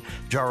Solaray,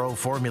 Jarrow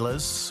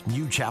Formulas,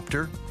 New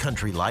Chapter,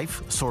 Country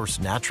Life, Source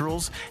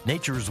Naturals,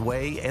 Nature's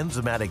Way,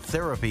 Enzymatic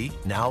Therapy,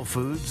 Now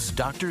Foods,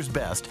 Doctor's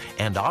Best,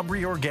 and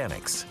Aubrey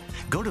Organics.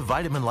 Go to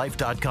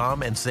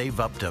vitaminlife.com and save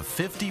up to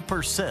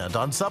 50%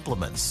 on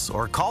supplements,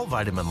 or call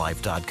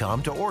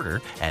vitaminlife.com to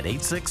order at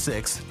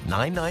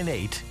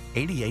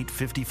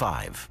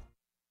 866-998-8855.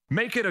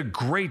 Make it a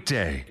great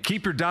day.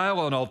 Keep your dial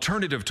on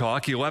Alternative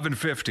Talk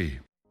 1150.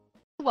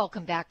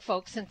 Welcome back,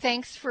 folks, and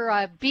thanks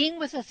for being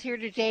with us here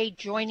today,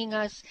 joining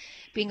us,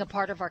 being a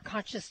part of our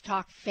Conscious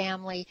Talk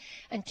family,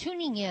 and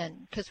tuning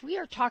in, because we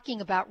are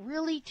talking about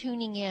really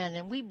tuning in,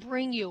 and we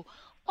bring you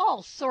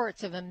all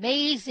sorts of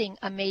amazing,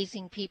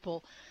 amazing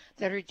people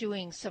that are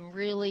doing some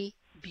really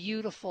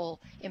beautiful,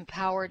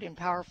 empowered, and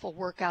powerful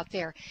work out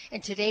there.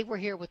 And today we're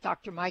here with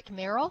Dr. Mike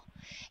Merrill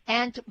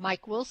and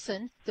Mike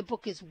Wilson. The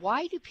book is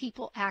Why Do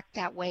People Act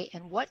That Way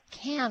and What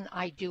Can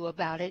I Do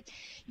About It?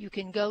 You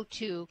can go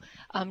to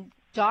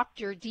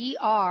Dr.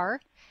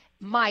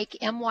 Myke,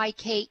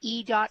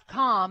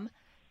 MYKE.com,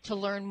 to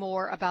learn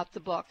more about the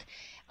book.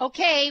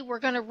 Okay, we're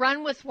going to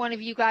run with one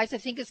of you guys. I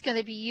think it's going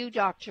to be you,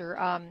 Dr.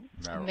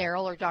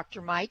 Merrill or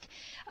Dr. Myke.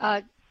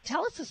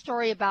 Tell us a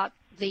story about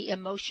the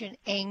emotion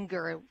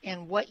anger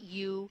and what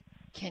you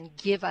can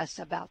give us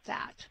about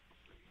that.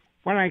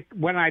 When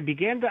I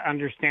began to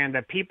understand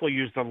that people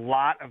used a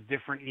lot of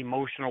different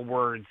emotional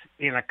words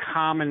in a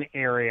common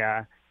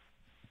area,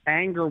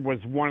 anger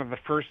was one of the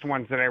first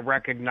ones that I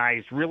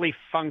recognized really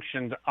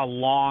functioned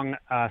along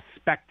a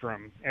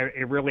spectrum.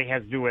 It really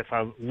has to do with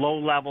a low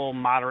level,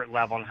 moderate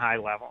level, and high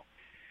level.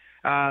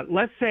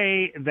 Let's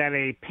say that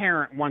a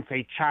parent wants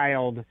a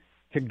child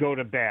to go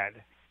to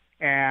bed,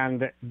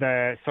 and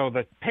so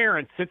the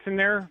parent sits in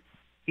their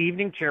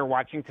evening chair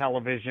watching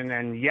television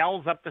and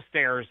yells up the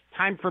stairs,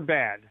 "Time for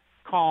bed,"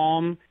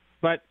 calm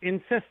but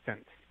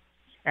insistent.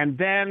 And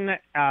then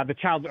the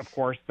child, of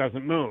course,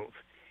 doesn't move.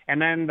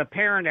 And then the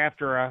parent,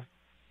 after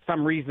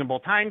some reasonable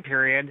time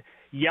period,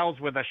 yells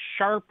with a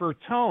sharper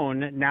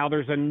tone. Now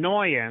there's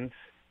annoyance.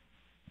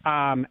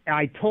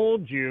 "I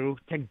told you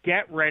to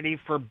get ready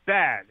for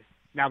bed.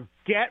 Now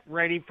get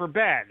ready for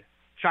bed."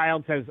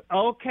 Child says,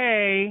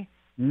 "Okay."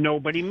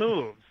 Nobody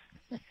moves.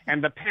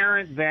 And the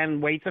parent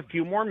then waits a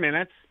few more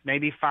minutes,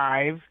 maybe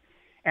 5,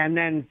 and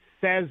then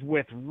says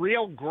with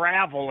real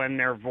gravel in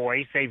their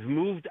voice, they've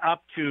moved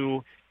up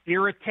to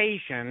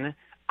irritation,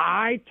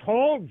 "I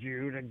told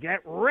you to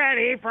get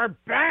ready for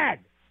bed.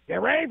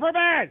 Get ready for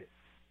bed."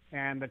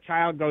 And the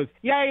child goes,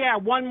 yeah,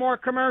 one more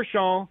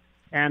commercial.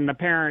 And the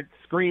parent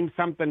screams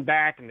something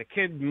back, and the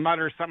kid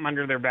mutters something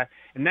under their breath.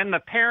 And then the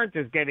parent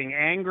is getting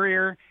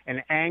angrier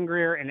and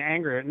angrier and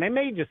angrier. And they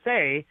may just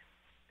say,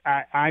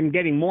 "I'm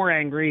getting more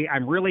angry.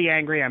 I'm really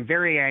angry. I'm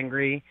very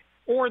angry."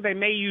 Or they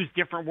may use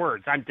different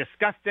words. "I'm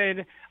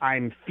disgusted.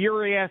 I'm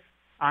furious.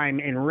 I'm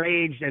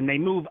enraged." And they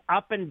move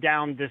up and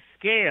down the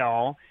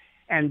scale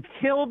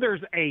until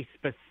there's a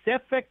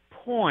specific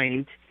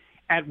point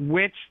at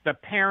which the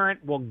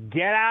parent will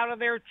get out of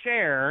their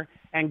chair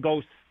and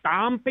go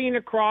stomping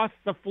across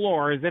the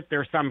floor as if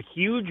they're some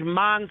huge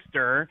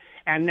monster,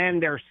 and then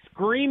they're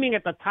screaming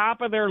at the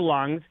top of their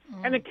lungs,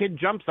 and the kid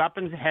jumps up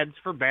and heads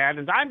for bed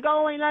and says, I'm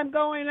going.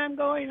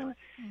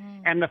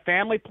 And the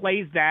family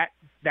plays that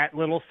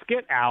little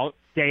skit out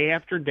day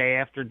after day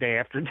after day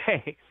after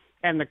day.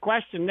 And the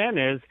question then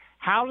is,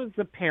 how does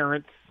the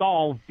parent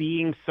solve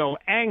being so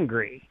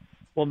angry?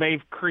 Well,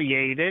 they've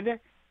created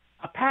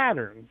a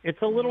pattern.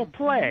 It's a little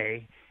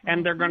play.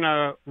 And they're going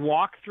to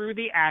walk through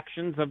the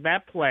actions of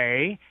that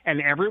play,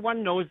 and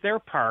everyone knows their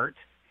part,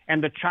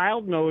 and the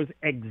child knows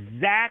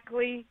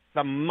exactly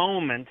the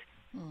moment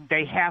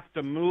they have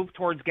to move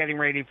towards getting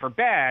ready for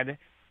bed,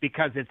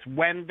 because it's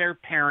when their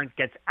parent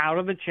gets out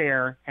of the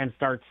chair and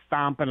starts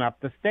stomping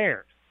up the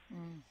stairs.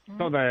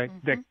 So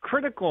the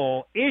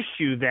critical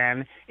issue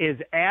then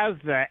is, as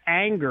the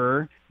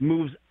anger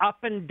moves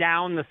up and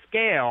down the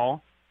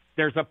scale,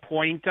 there's a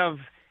point of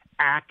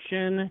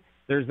action,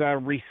 there's a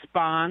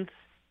response,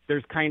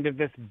 there's kind of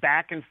this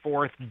back and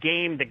forth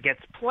game that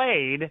gets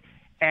played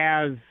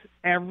as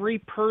every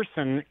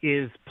person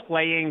is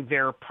playing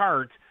their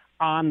part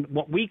on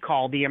what we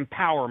call the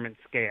empowerment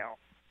scale.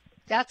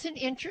 That's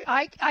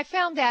I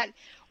found that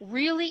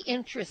really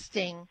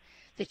interesting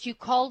that you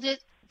called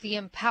it the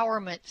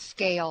empowerment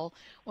scale.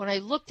 When I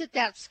looked at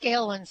that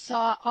scale and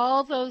saw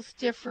all those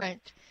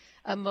different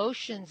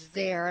emotions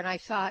there, and I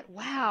thought,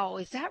 wow,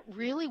 is that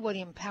really what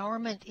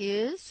empowerment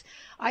is?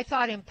 I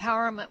thought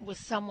empowerment was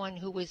someone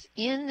who was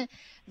in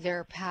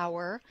their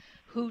power,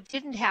 who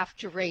didn't have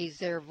to raise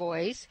their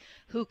voice,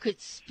 who could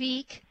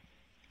speak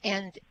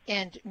and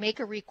make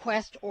a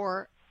request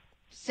or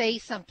say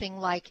something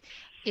like,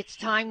 "It's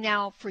time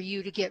now for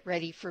you to get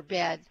ready for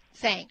bed.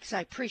 Thanks.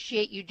 I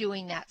appreciate you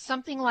doing that."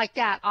 Something like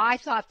that. I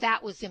thought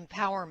that was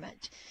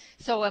empowerment.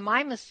 So am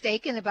I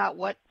mistaken about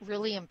what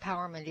really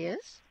empowerment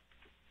is?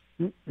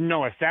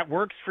 No, if that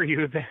works for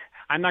you,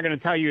 I'm not going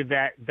to tell you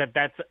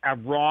that's a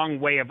wrong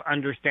way of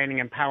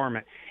understanding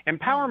empowerment.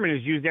 Empowerment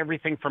is used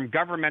everything from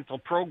governmental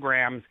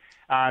programs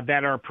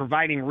that are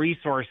providing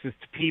resources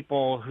to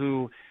people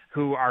who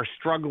are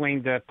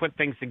struggling to put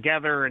things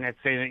together, and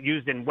it's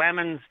used in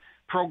women's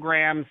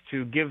programs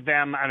to give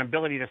them an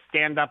ability to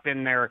stand up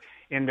in their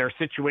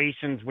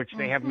situations which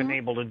they haven't been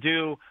able to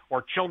do,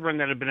 or children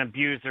that have been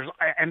abused.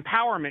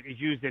 Empowerment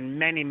is used in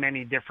many,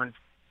 many different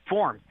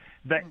forms.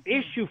 The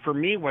issue for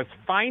me was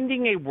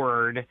finding a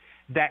word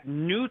that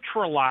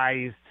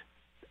neutralized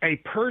a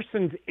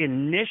person's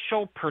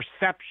initial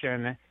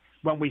perception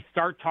when we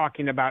start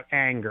talking about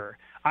anger.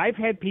 I've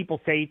had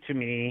people say to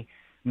me,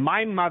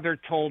 "My mother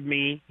told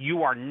me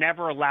you are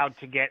never allowed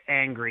to get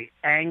angry.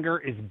 Anger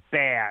is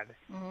bad."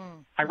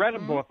 I read a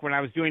book when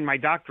I was doing my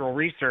doctoral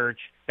research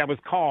that was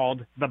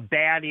called The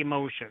Bad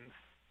Emotions.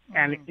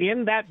 And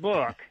in that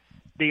book,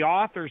 the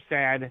author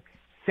said,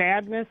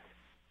 sadness,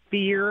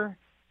 fear,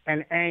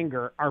 and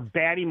anger are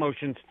bad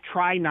emotions.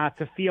 Try not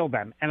to feel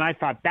them. And I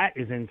thought, that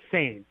is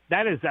insane.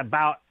 That is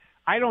about,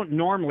 I don't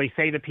normally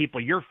say to people,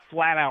 you're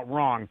flat out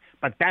wrong,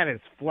 but that is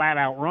flat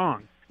out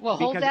wrong. Well,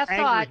 hold that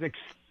thought.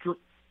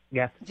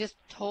 Yes. Just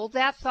hold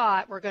that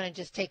thought. We're going to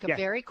just take a Yes.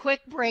 very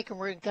quick break, and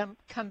we're going to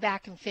come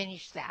back and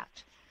finish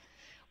that.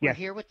 We're Yes.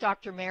 here with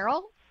Dr.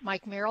 Merrill,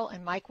 Mike Merrill,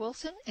 and Mike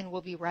Wilson, and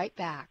we'll be right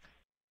back.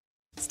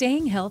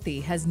 Staying healthy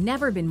has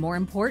never been more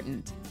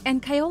important.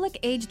 And Kyolic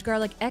Aged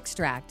Garlic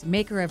Extract,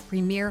 maker of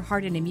premier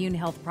heart and immune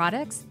health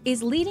products,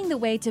 is leading the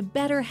way to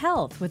better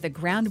health with a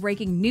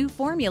groundbreaking new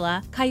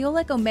formula,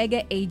 Kyolic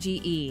Omega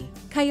AGE.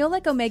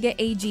 Kyolic Omega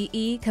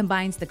AGE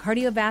combines the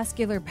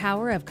cardiovascular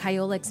power of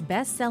Kyolic's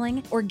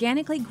best-selling,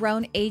 organically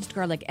grown aged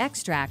garlic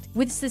extract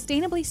with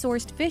sustainably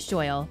sourced fish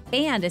oil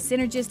and a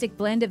synergistic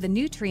blend of the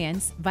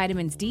nutrients,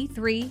 vitamins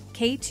D3,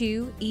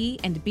 K2, E,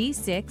 and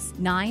B6,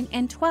 9,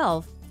 and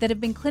 12, that have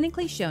been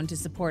clinically shown to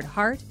support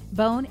heart,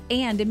 bone,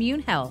 and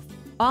immune health,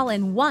 all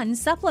in one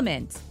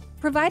supplement,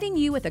 providing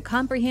you with a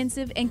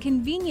comprehensive and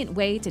convenient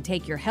way to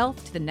take your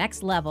health to the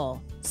next level.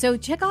 So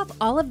check off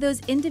all of those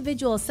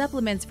individual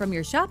supplements from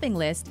your shopping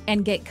list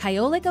and get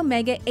Kyolic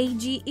Omega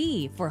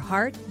AGE for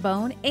heart,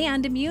 bone,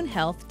 and immune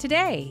health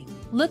today.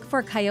 Look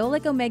for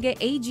Kyolic Omega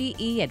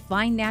AGE at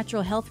fine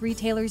natural health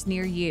retailers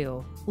near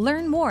you.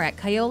 Learn more at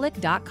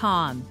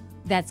kyolic.com.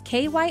 That's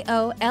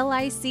KYOLIC.com.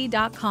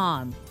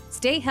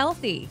 Stay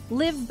healthy,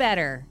 live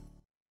better.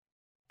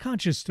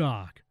 Conscious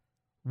Talk,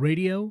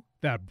 radio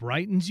that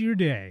brightens your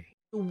day.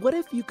 What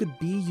if you could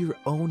be your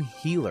own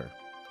healer?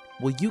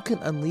 Well, you can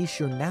unleash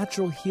your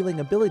natural healing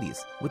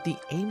abilities with the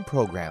AIM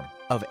program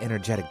of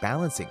energetic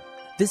balancing.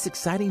 This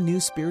exciting new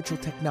spiritual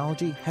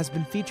technology has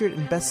been featured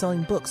in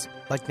best-selling books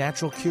like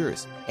Natural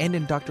Cures, and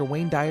in Dr.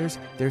 Wayne Dyer's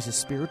There's a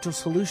Spiritual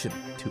Solution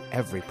to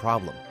Every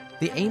Problem.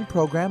 The AIM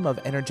program of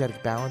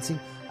energetic balancing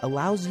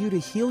allows you to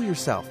heal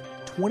yourself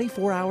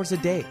 24 hours a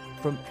day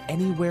from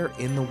anywhere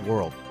in the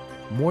world.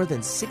 More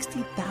than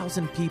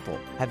 60,000 people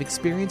have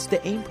experienced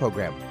the AIM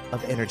program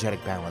of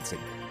energetic balancing.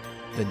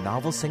 The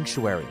novel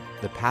Sanctuary,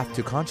 The Path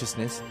to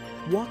Consciousness,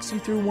 walks you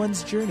through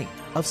one's journey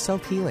of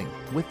self-healing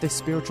with this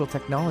spiritual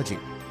technology.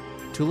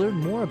 To learn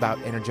more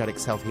about energetic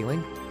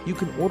self-healing, you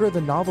can order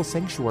the novel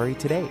Sanctuary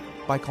today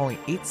by calling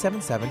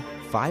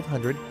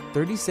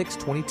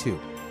 877-500-3622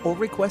 or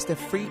request a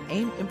free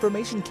AIM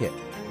information kit.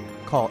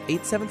 Call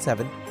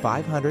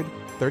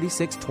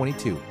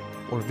 877-500-3622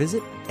 or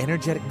visit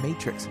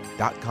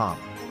energeticmatrix.com.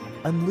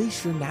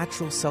 Unleash your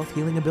natural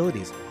self-healing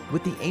abilities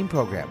with the AIM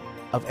program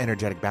of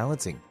energetic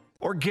balancing.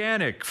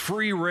 Organic,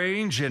 free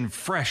range, and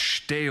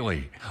fresh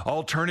daily.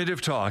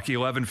 Alternative Talk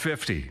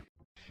 1150.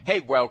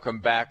 Hey, welcome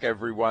back,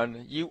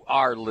 everyone. You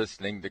are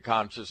listening to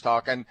Conscious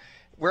Talk, and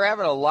we're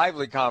having a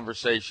lively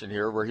conversation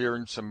here. We're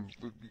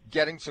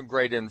getting some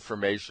great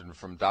information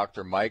from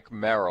Dr. Mike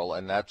Merrill,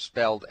 and that's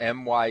spelled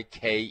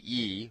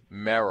M-Y-K-E,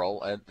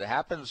 Merrill. And it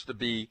happens to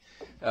be,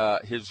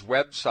 his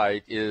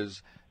website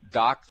is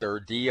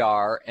drmyke.com.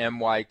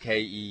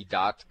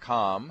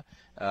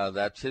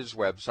 That's his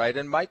website.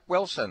 And Mike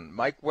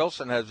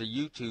Wilson has a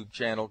YouTube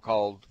channel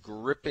called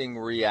Gripping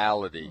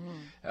Reality.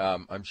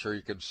 I'm sure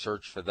you can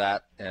search for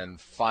that and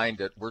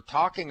find it. We're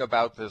talking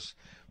about this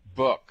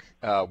book,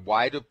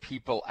 Why Do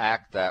People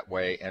Act That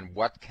Way, and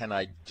What Can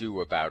I Do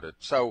About It?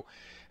 So,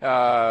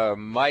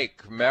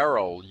 Mike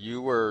Merrill,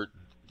 you were,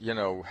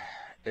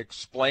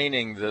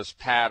 explaining this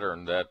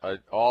pattern that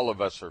all of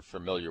us are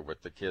familiar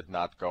with, the kid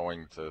not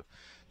going to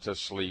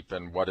sleep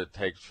and what it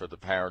takes for the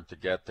parent to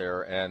get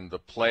there and the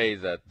play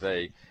that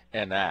they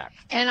enact.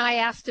 And I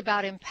asked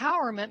about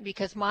empowerment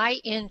because my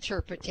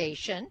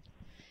interpretation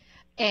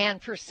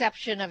and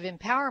perception of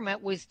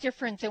empowerment was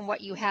different than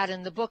what you had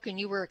in the book, and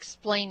you were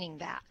explaining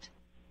that.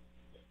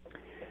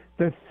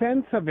 The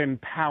sense of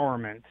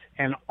empowerment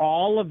and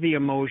all of the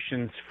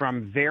emotions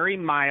from very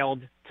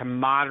mild to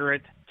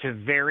moderate to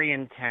very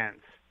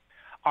intense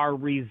are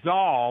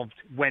resolved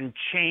when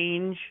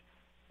change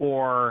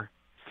or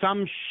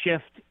some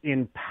shift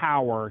in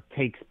power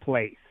takes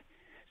place.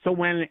 So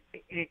when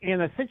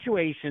in a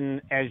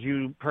situation, as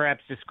you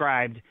perhaps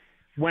described,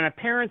 when a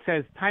parent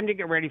says, time to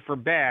get ready for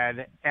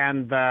bed,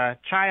 and the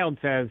child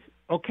says,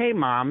 okay,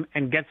 Mom,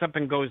 and gets up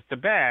and goes to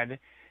bed,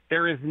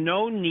 there is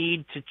no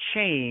need to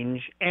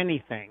change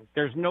anything.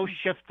 There's no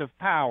shift of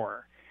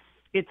power.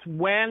 It's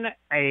when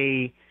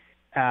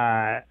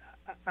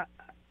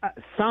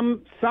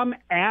some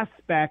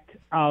aspect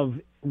of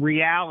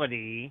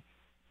reality,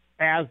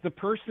 as the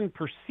person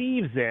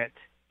perceives it,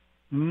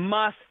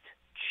 must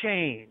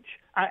change.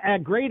 A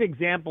great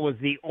example is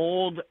the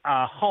old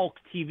Hulk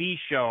TV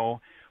show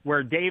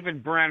where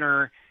David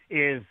Brenner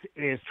is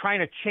trying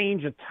to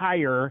change a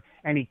tire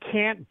and he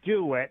can't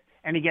do it,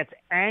 and he gets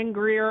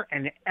angrier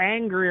and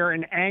angrier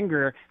and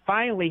angrier.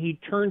 Finally, he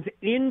turns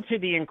into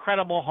the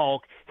Incredible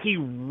Hulk. He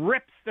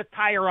rips the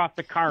tire off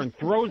the car and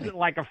throws it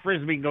like a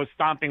Frisbee and goes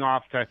stomping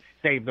off to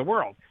save the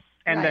world.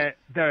 And right.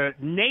 The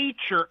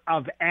nature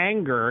of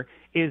anger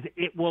is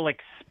it will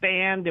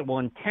expand, it will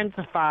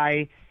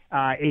intensify,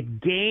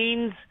 it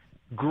gains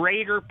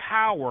greater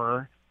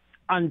power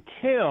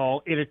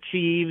until it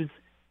achieves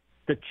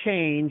the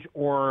change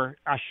or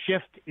a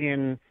shift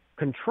in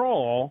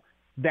control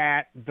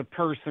that the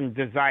person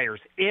desires,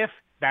 if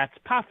that's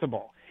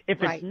possible.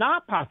 If right. It's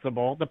not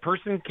possible, the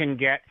person can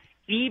get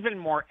even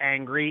more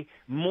angry,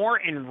 more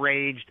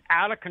enraged,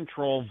 out of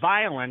control,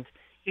 violent,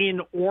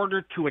 in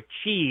order to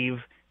achieve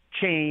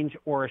change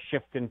or a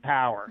shift in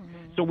power.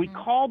 So we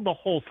called the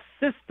whole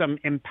system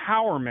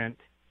empowerment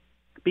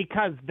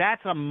because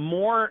that's a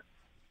more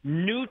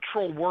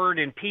neutral word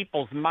in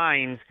people's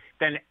minds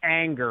than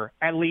anger,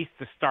 at least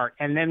to start.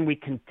 And then we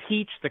can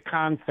teach the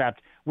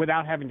concept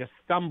without having to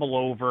stumble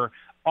over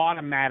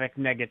automatic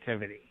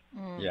negativity.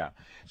 Yeah.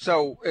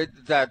 So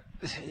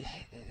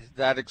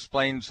that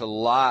explains a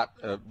lot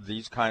of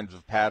these kinds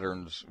of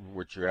patterns,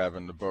 which you have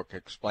in the book,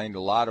 explained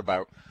a lot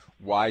about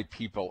why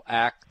people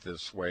act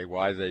this way,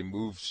 why they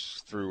move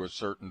through a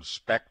certain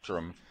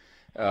spectrum,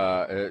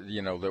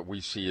 that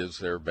we see as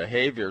their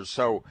behaviors.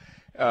 So,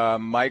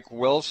 Mike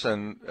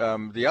Wilson,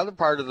 the other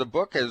part of the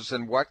book is,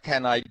 and what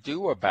can I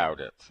do about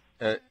it?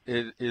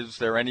 Is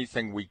there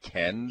anything we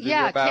can do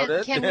about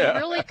it? Can we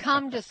really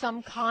come to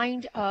some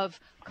kind of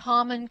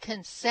common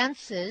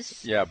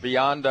consensus? Yeah,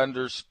 beyond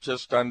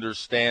just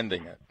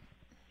understanding it.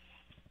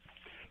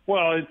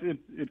 Well,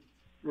 it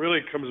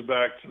really comes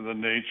back to the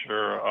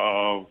nature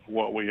of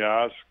what we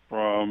ask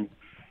from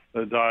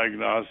the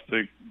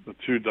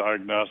two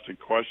diagnostic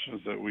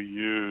questions that we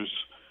use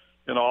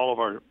in all of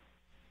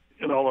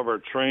our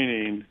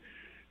training,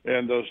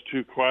 and those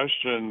two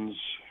questions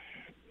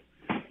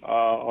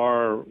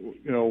are,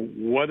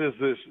 what is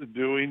this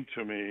doing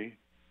to me,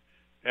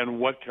 and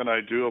what can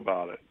I do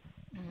about it?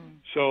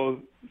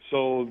 So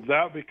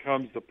that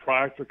becomes the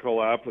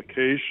practical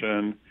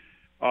application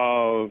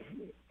of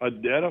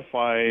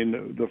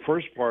identifying. The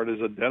first part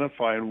is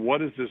identifying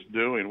what is this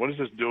doing, what is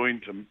this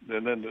doing to,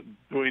 and then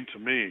doing to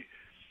me.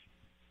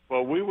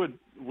 Well, we would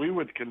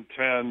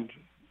contend,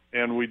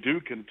 and we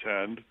do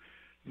contend,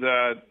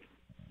 that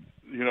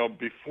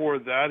before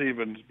that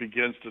even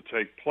begins to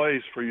take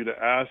place, for you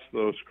to ask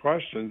those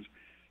questions,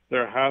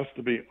 there has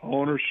to be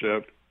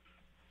ownership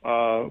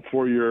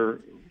for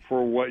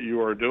what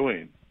you are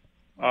doing.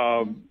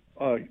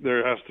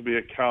 There has to be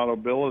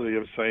accountability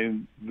of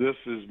saying, this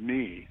is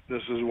me,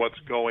 this is what's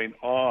going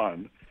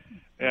on.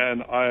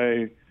 And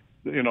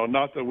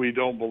not that we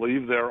don't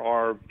believe there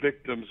are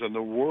victims in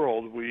the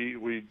world,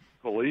 we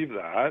believe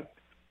that,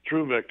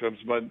 true victims,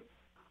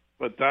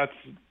 but that's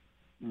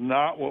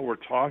not what we're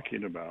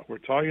talking about. We're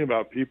talking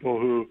about people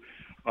who,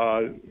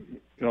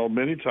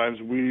 many times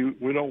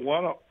we don't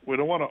want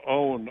to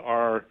own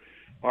our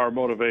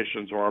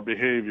motivations or our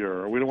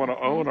behavior. We don't want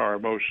to own our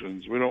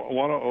emotions. We don't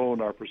want to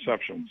own our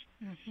perceptions.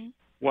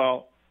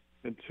 Well,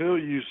 until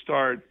you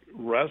start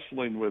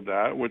wrestling with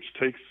that, which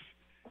takes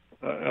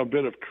a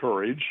bit of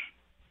courage,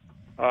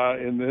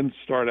 and then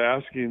start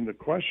asking the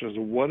questions,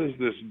 what is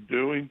this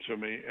doing to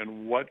me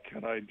and what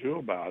can I do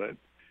about it?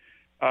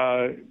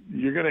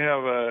 You're going to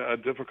have a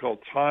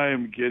difficult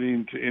time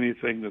getting to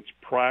anything that's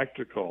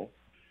practical.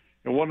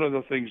 And one of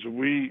the things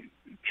we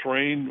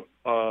train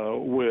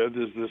with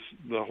is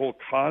the whole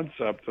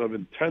concept of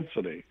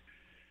intensity.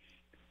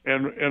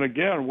 And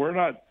again, we're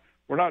not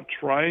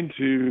going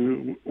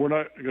to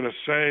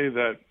say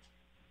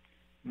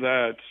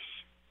that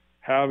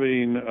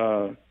having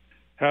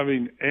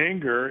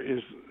anger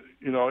is,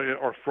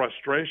 or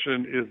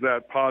frustration is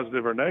that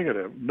positive or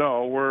negative.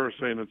 No, we're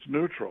saying it's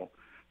neutral.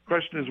 The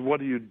question is, what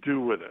do you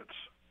do with it?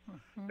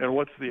 And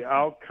what's the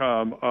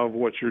outcome of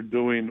what you're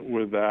doing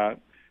with that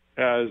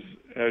as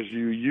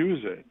you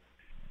use it?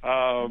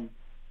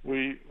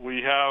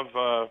 We have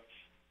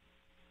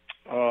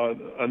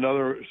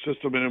another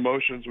system in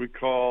emotions we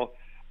call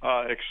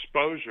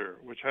exposure,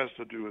 which has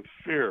to do with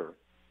fear.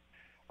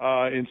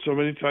 And so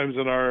many times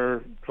in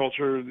our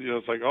culture,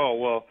 it's like, oh,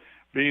 well,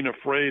 being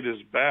afraid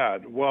is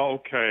bad.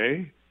 Well,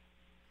 okay.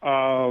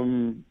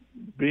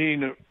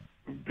 Being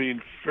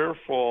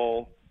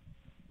fearful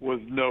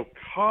with no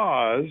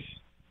cause,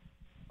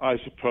 I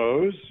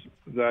suppose,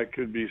 that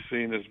could be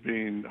seen as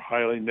being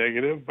highly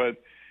negative,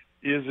 but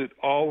is it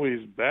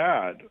always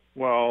bad?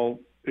 Well,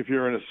 if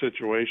you're in a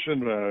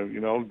situation,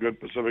 good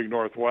Pacific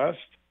Northwest,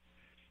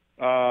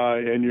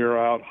 and you're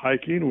out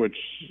hiking, which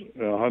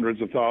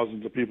hundreds of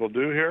thousands of people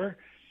do here,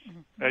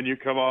 and you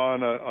come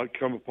upon a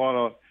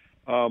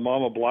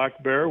mama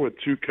black bear with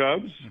two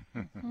cubs,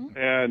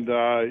 and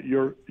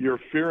your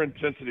fear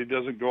intensity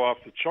doesn't go off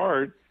the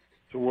chart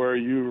to where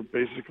you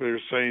basically are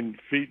saying,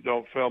 feet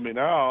don't fail me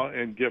now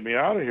and get me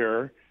out of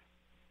here.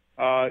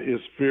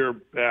 Is fear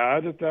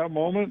bad at that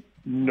moment?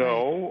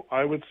 No.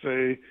 I would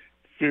say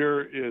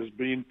fear is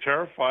being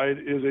terrified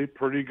is a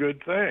pretty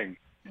good thing.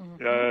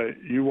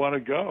 You want to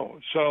go.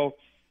 So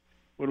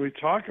when we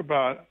talk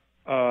about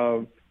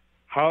how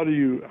do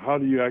you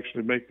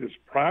actually make this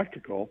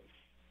practical,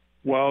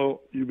 well,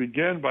 you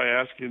begin by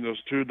asking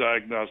those two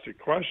diagnostic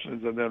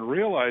questions and then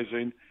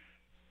realizing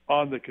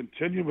on the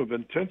continuum of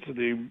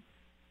intensity,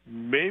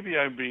 maybe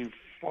I'm being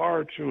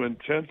far too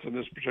intense in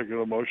this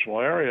particular emotional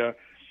area,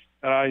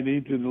 and I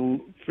need to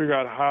figure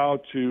out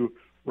how to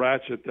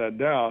ratchet that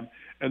down.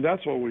 And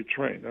that's what we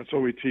train. That's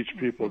what we teach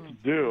people to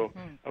do,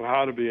 of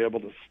how to be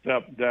able to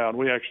step down.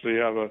 We actually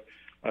have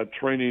a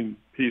training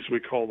piece we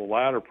call the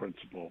ladder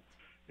principle,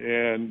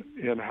 and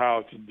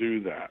how to do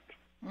that.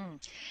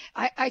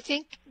 I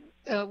think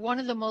one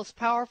of the most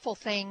powerful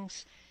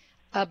things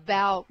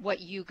about what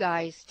you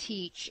guys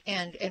teach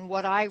and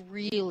what I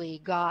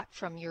really got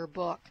from your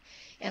book.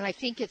 And I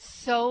think it's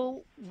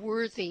so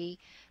worthy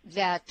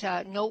that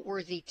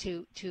noteworthy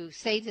to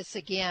say this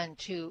again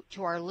to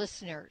our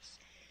listeners,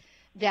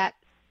 that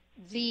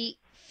the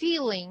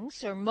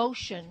feelings or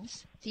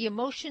emotions, the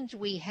emotions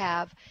we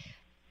have,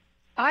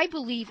 I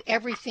believe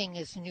everything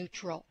is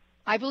neutral.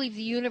 I believe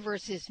the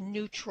universe is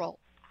neutral.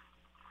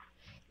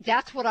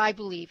 That's what I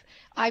believe.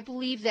 I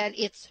believe that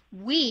it's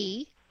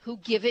we who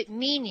give it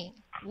meaning.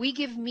 We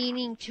give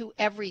meaning to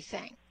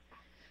everything.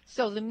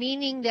 So the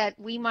meaning that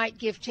we might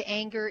give to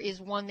anger is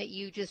one that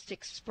you just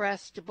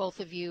expressed to both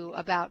of you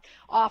about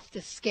off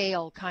the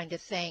scale kind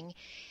of thing.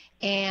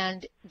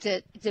 And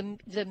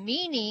the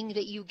meaning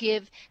that you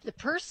give, the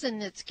person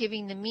that's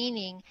giving the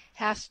meaning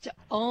has to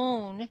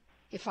own,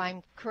 if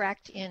I'm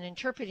correct in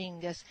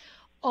interpreting this,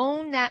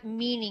 own that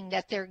meaning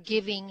that they're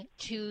giving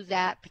to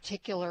that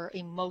particular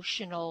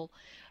emotional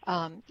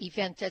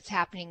event that's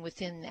happening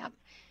within them.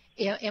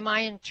 Am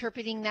I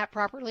interpreting that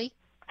properly?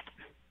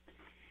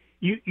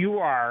 You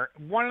are.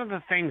 One of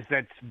the things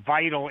that's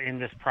vital in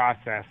this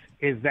process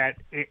is that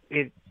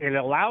it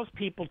allows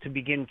people to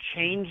begin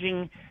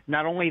changing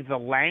not only the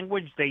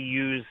language they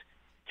use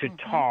to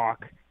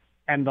talk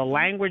and the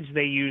language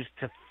they use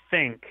to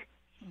think,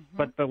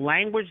 but the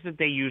language that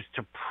they use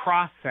to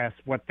process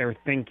what they're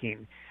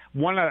thinking.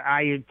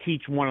 I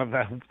teach one of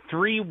the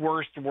 3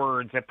 worst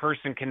words a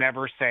person can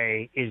ever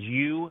say is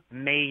 "you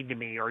made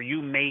me" or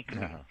 "you make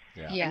me."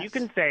 Yeah. Yes. And you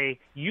can say,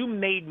 "You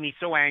made me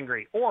so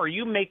angry," or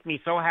 "You make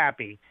me so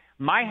happy."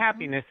 My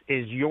happiness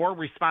is your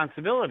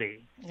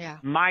responsibility. Yeah.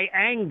 My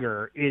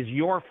anger is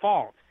your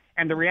fault.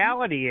 And the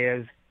reality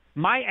is,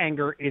 my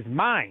anger is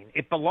mine.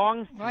 It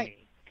belongs to me.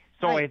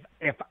 So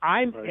if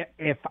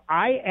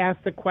I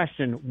ask the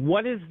question,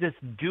 what is this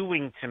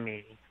doing to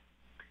me?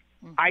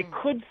 I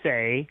could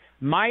say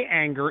my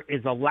anger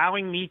is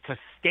allowing me to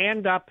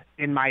stand up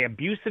in my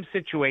abusive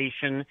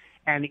situation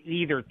and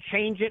either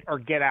change it or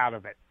get out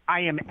of it.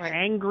 I am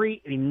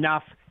angry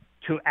enough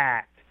to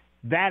act.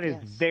 That is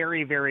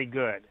very, very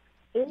good.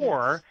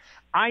 Or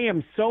I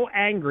am so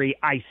angry,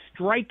 I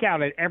strike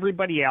out at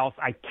everybody else.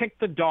 I kick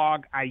the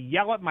dog. I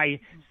yell at my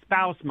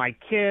spouse, my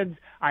kids.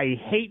 I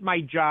hate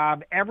my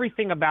job,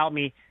 everything about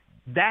me.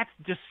 That's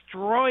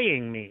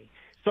destroying me.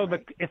 So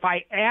if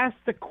I ask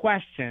the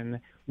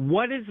question,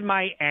 what is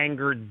my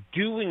anger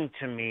doing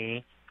to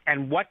me,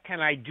 and what can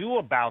I do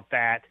about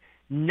that?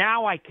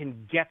 Now I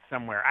can get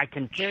somewhere. I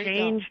can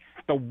change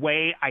the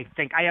way I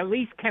think. I at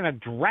least can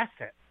address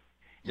it.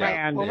 Right.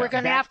 And well, we're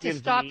going to have to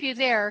stop you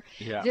there.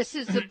 Yeah. This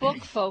is the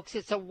book, folks.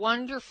 It's a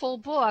wonderful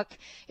book.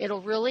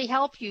 It'll really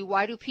help you.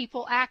 Why do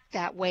people act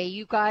that way?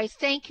 You guys,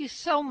 thank you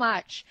so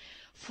much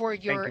for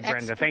your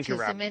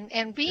expertism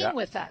and being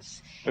with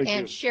us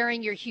and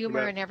sharing your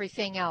humor and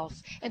everything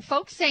else. And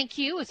folks, thank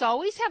you. As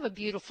always, have a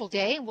beautiful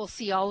day, and we'll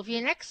see all of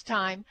you next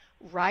time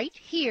right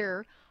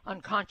here on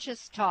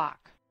Conscious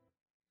Talk.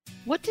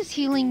 What does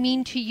healing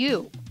mean to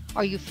you?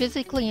 Are you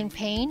physically in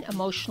pain,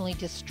 emotionally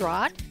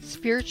distraught,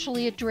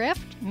 spiritually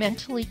adrift,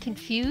 mentally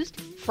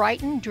confused,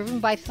 frightened, driven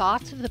by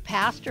thoughts of the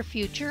past or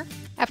future?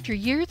 After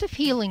years of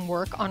healing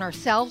work on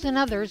ourselves and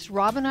others,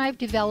 Rob and I have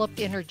developed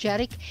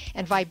energetic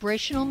and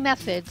vibrational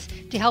methods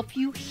to help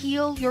you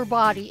heal your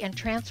body and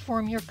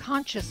transform your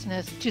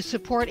consciousness to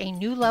support a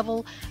new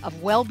level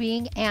of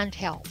well-being and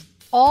health.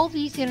 All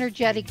these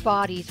energetic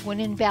bodies,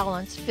 when in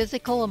balance,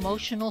 physical,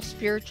 emotional,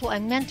 spiritual,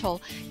 and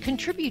mental,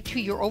 contribute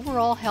to your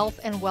overall health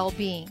and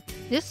well-being.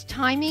 This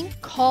timing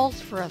calls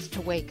for us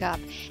to wake up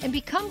and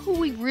become who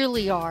we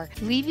really are,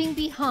 leaving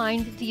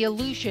behind the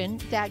illusion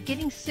that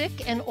getting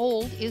sick and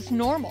old is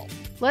normal.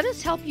 Let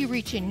us help you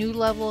reach a new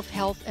level of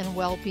health and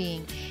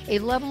well-being, a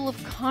level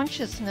of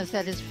consciousness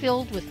that is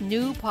filled with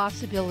new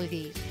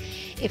possibilities.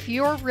 If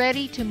you're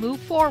ready to move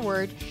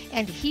forward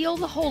and heal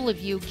the whole of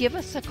you, give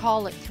us a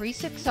call at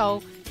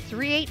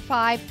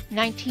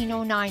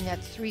 360-385-1909.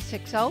 That's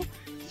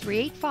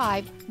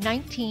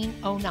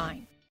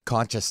 360-385-1909.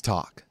 Conscious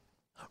Talk.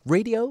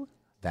 Radio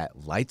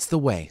that lights the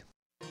way.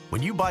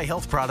 When you buy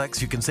health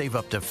products, you can save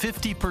up to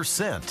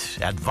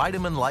 50% at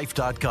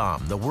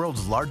VitaminLife.com, the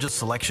world's largest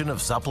selection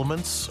of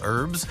supplements,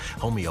 herbs,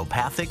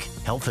 homeopathic,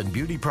 health and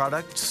beauty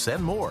products,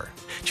 and more.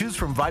 Choose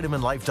from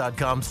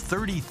VitaminLife.com's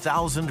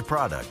 30,000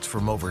 products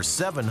from over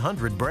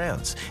 700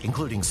 brands,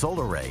 including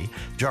Solaray,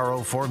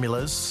 Jarrow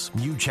Formulas,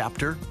 New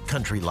Chapter,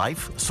 Country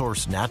Life,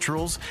 Source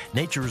Naturals,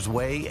 Nature's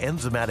Way,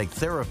 Enzymatic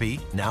Therapy,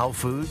 Now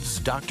Foods,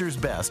 Doctor's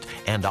Best,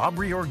 and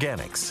Aubrey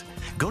Organics.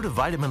 Go to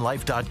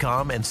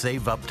VitaminLife.com and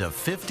save up to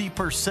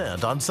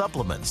 50% on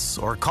supplements,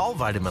 or call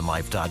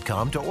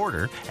VitaminLife.com to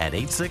order at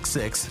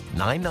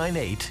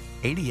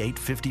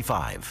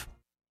 866-998-8855.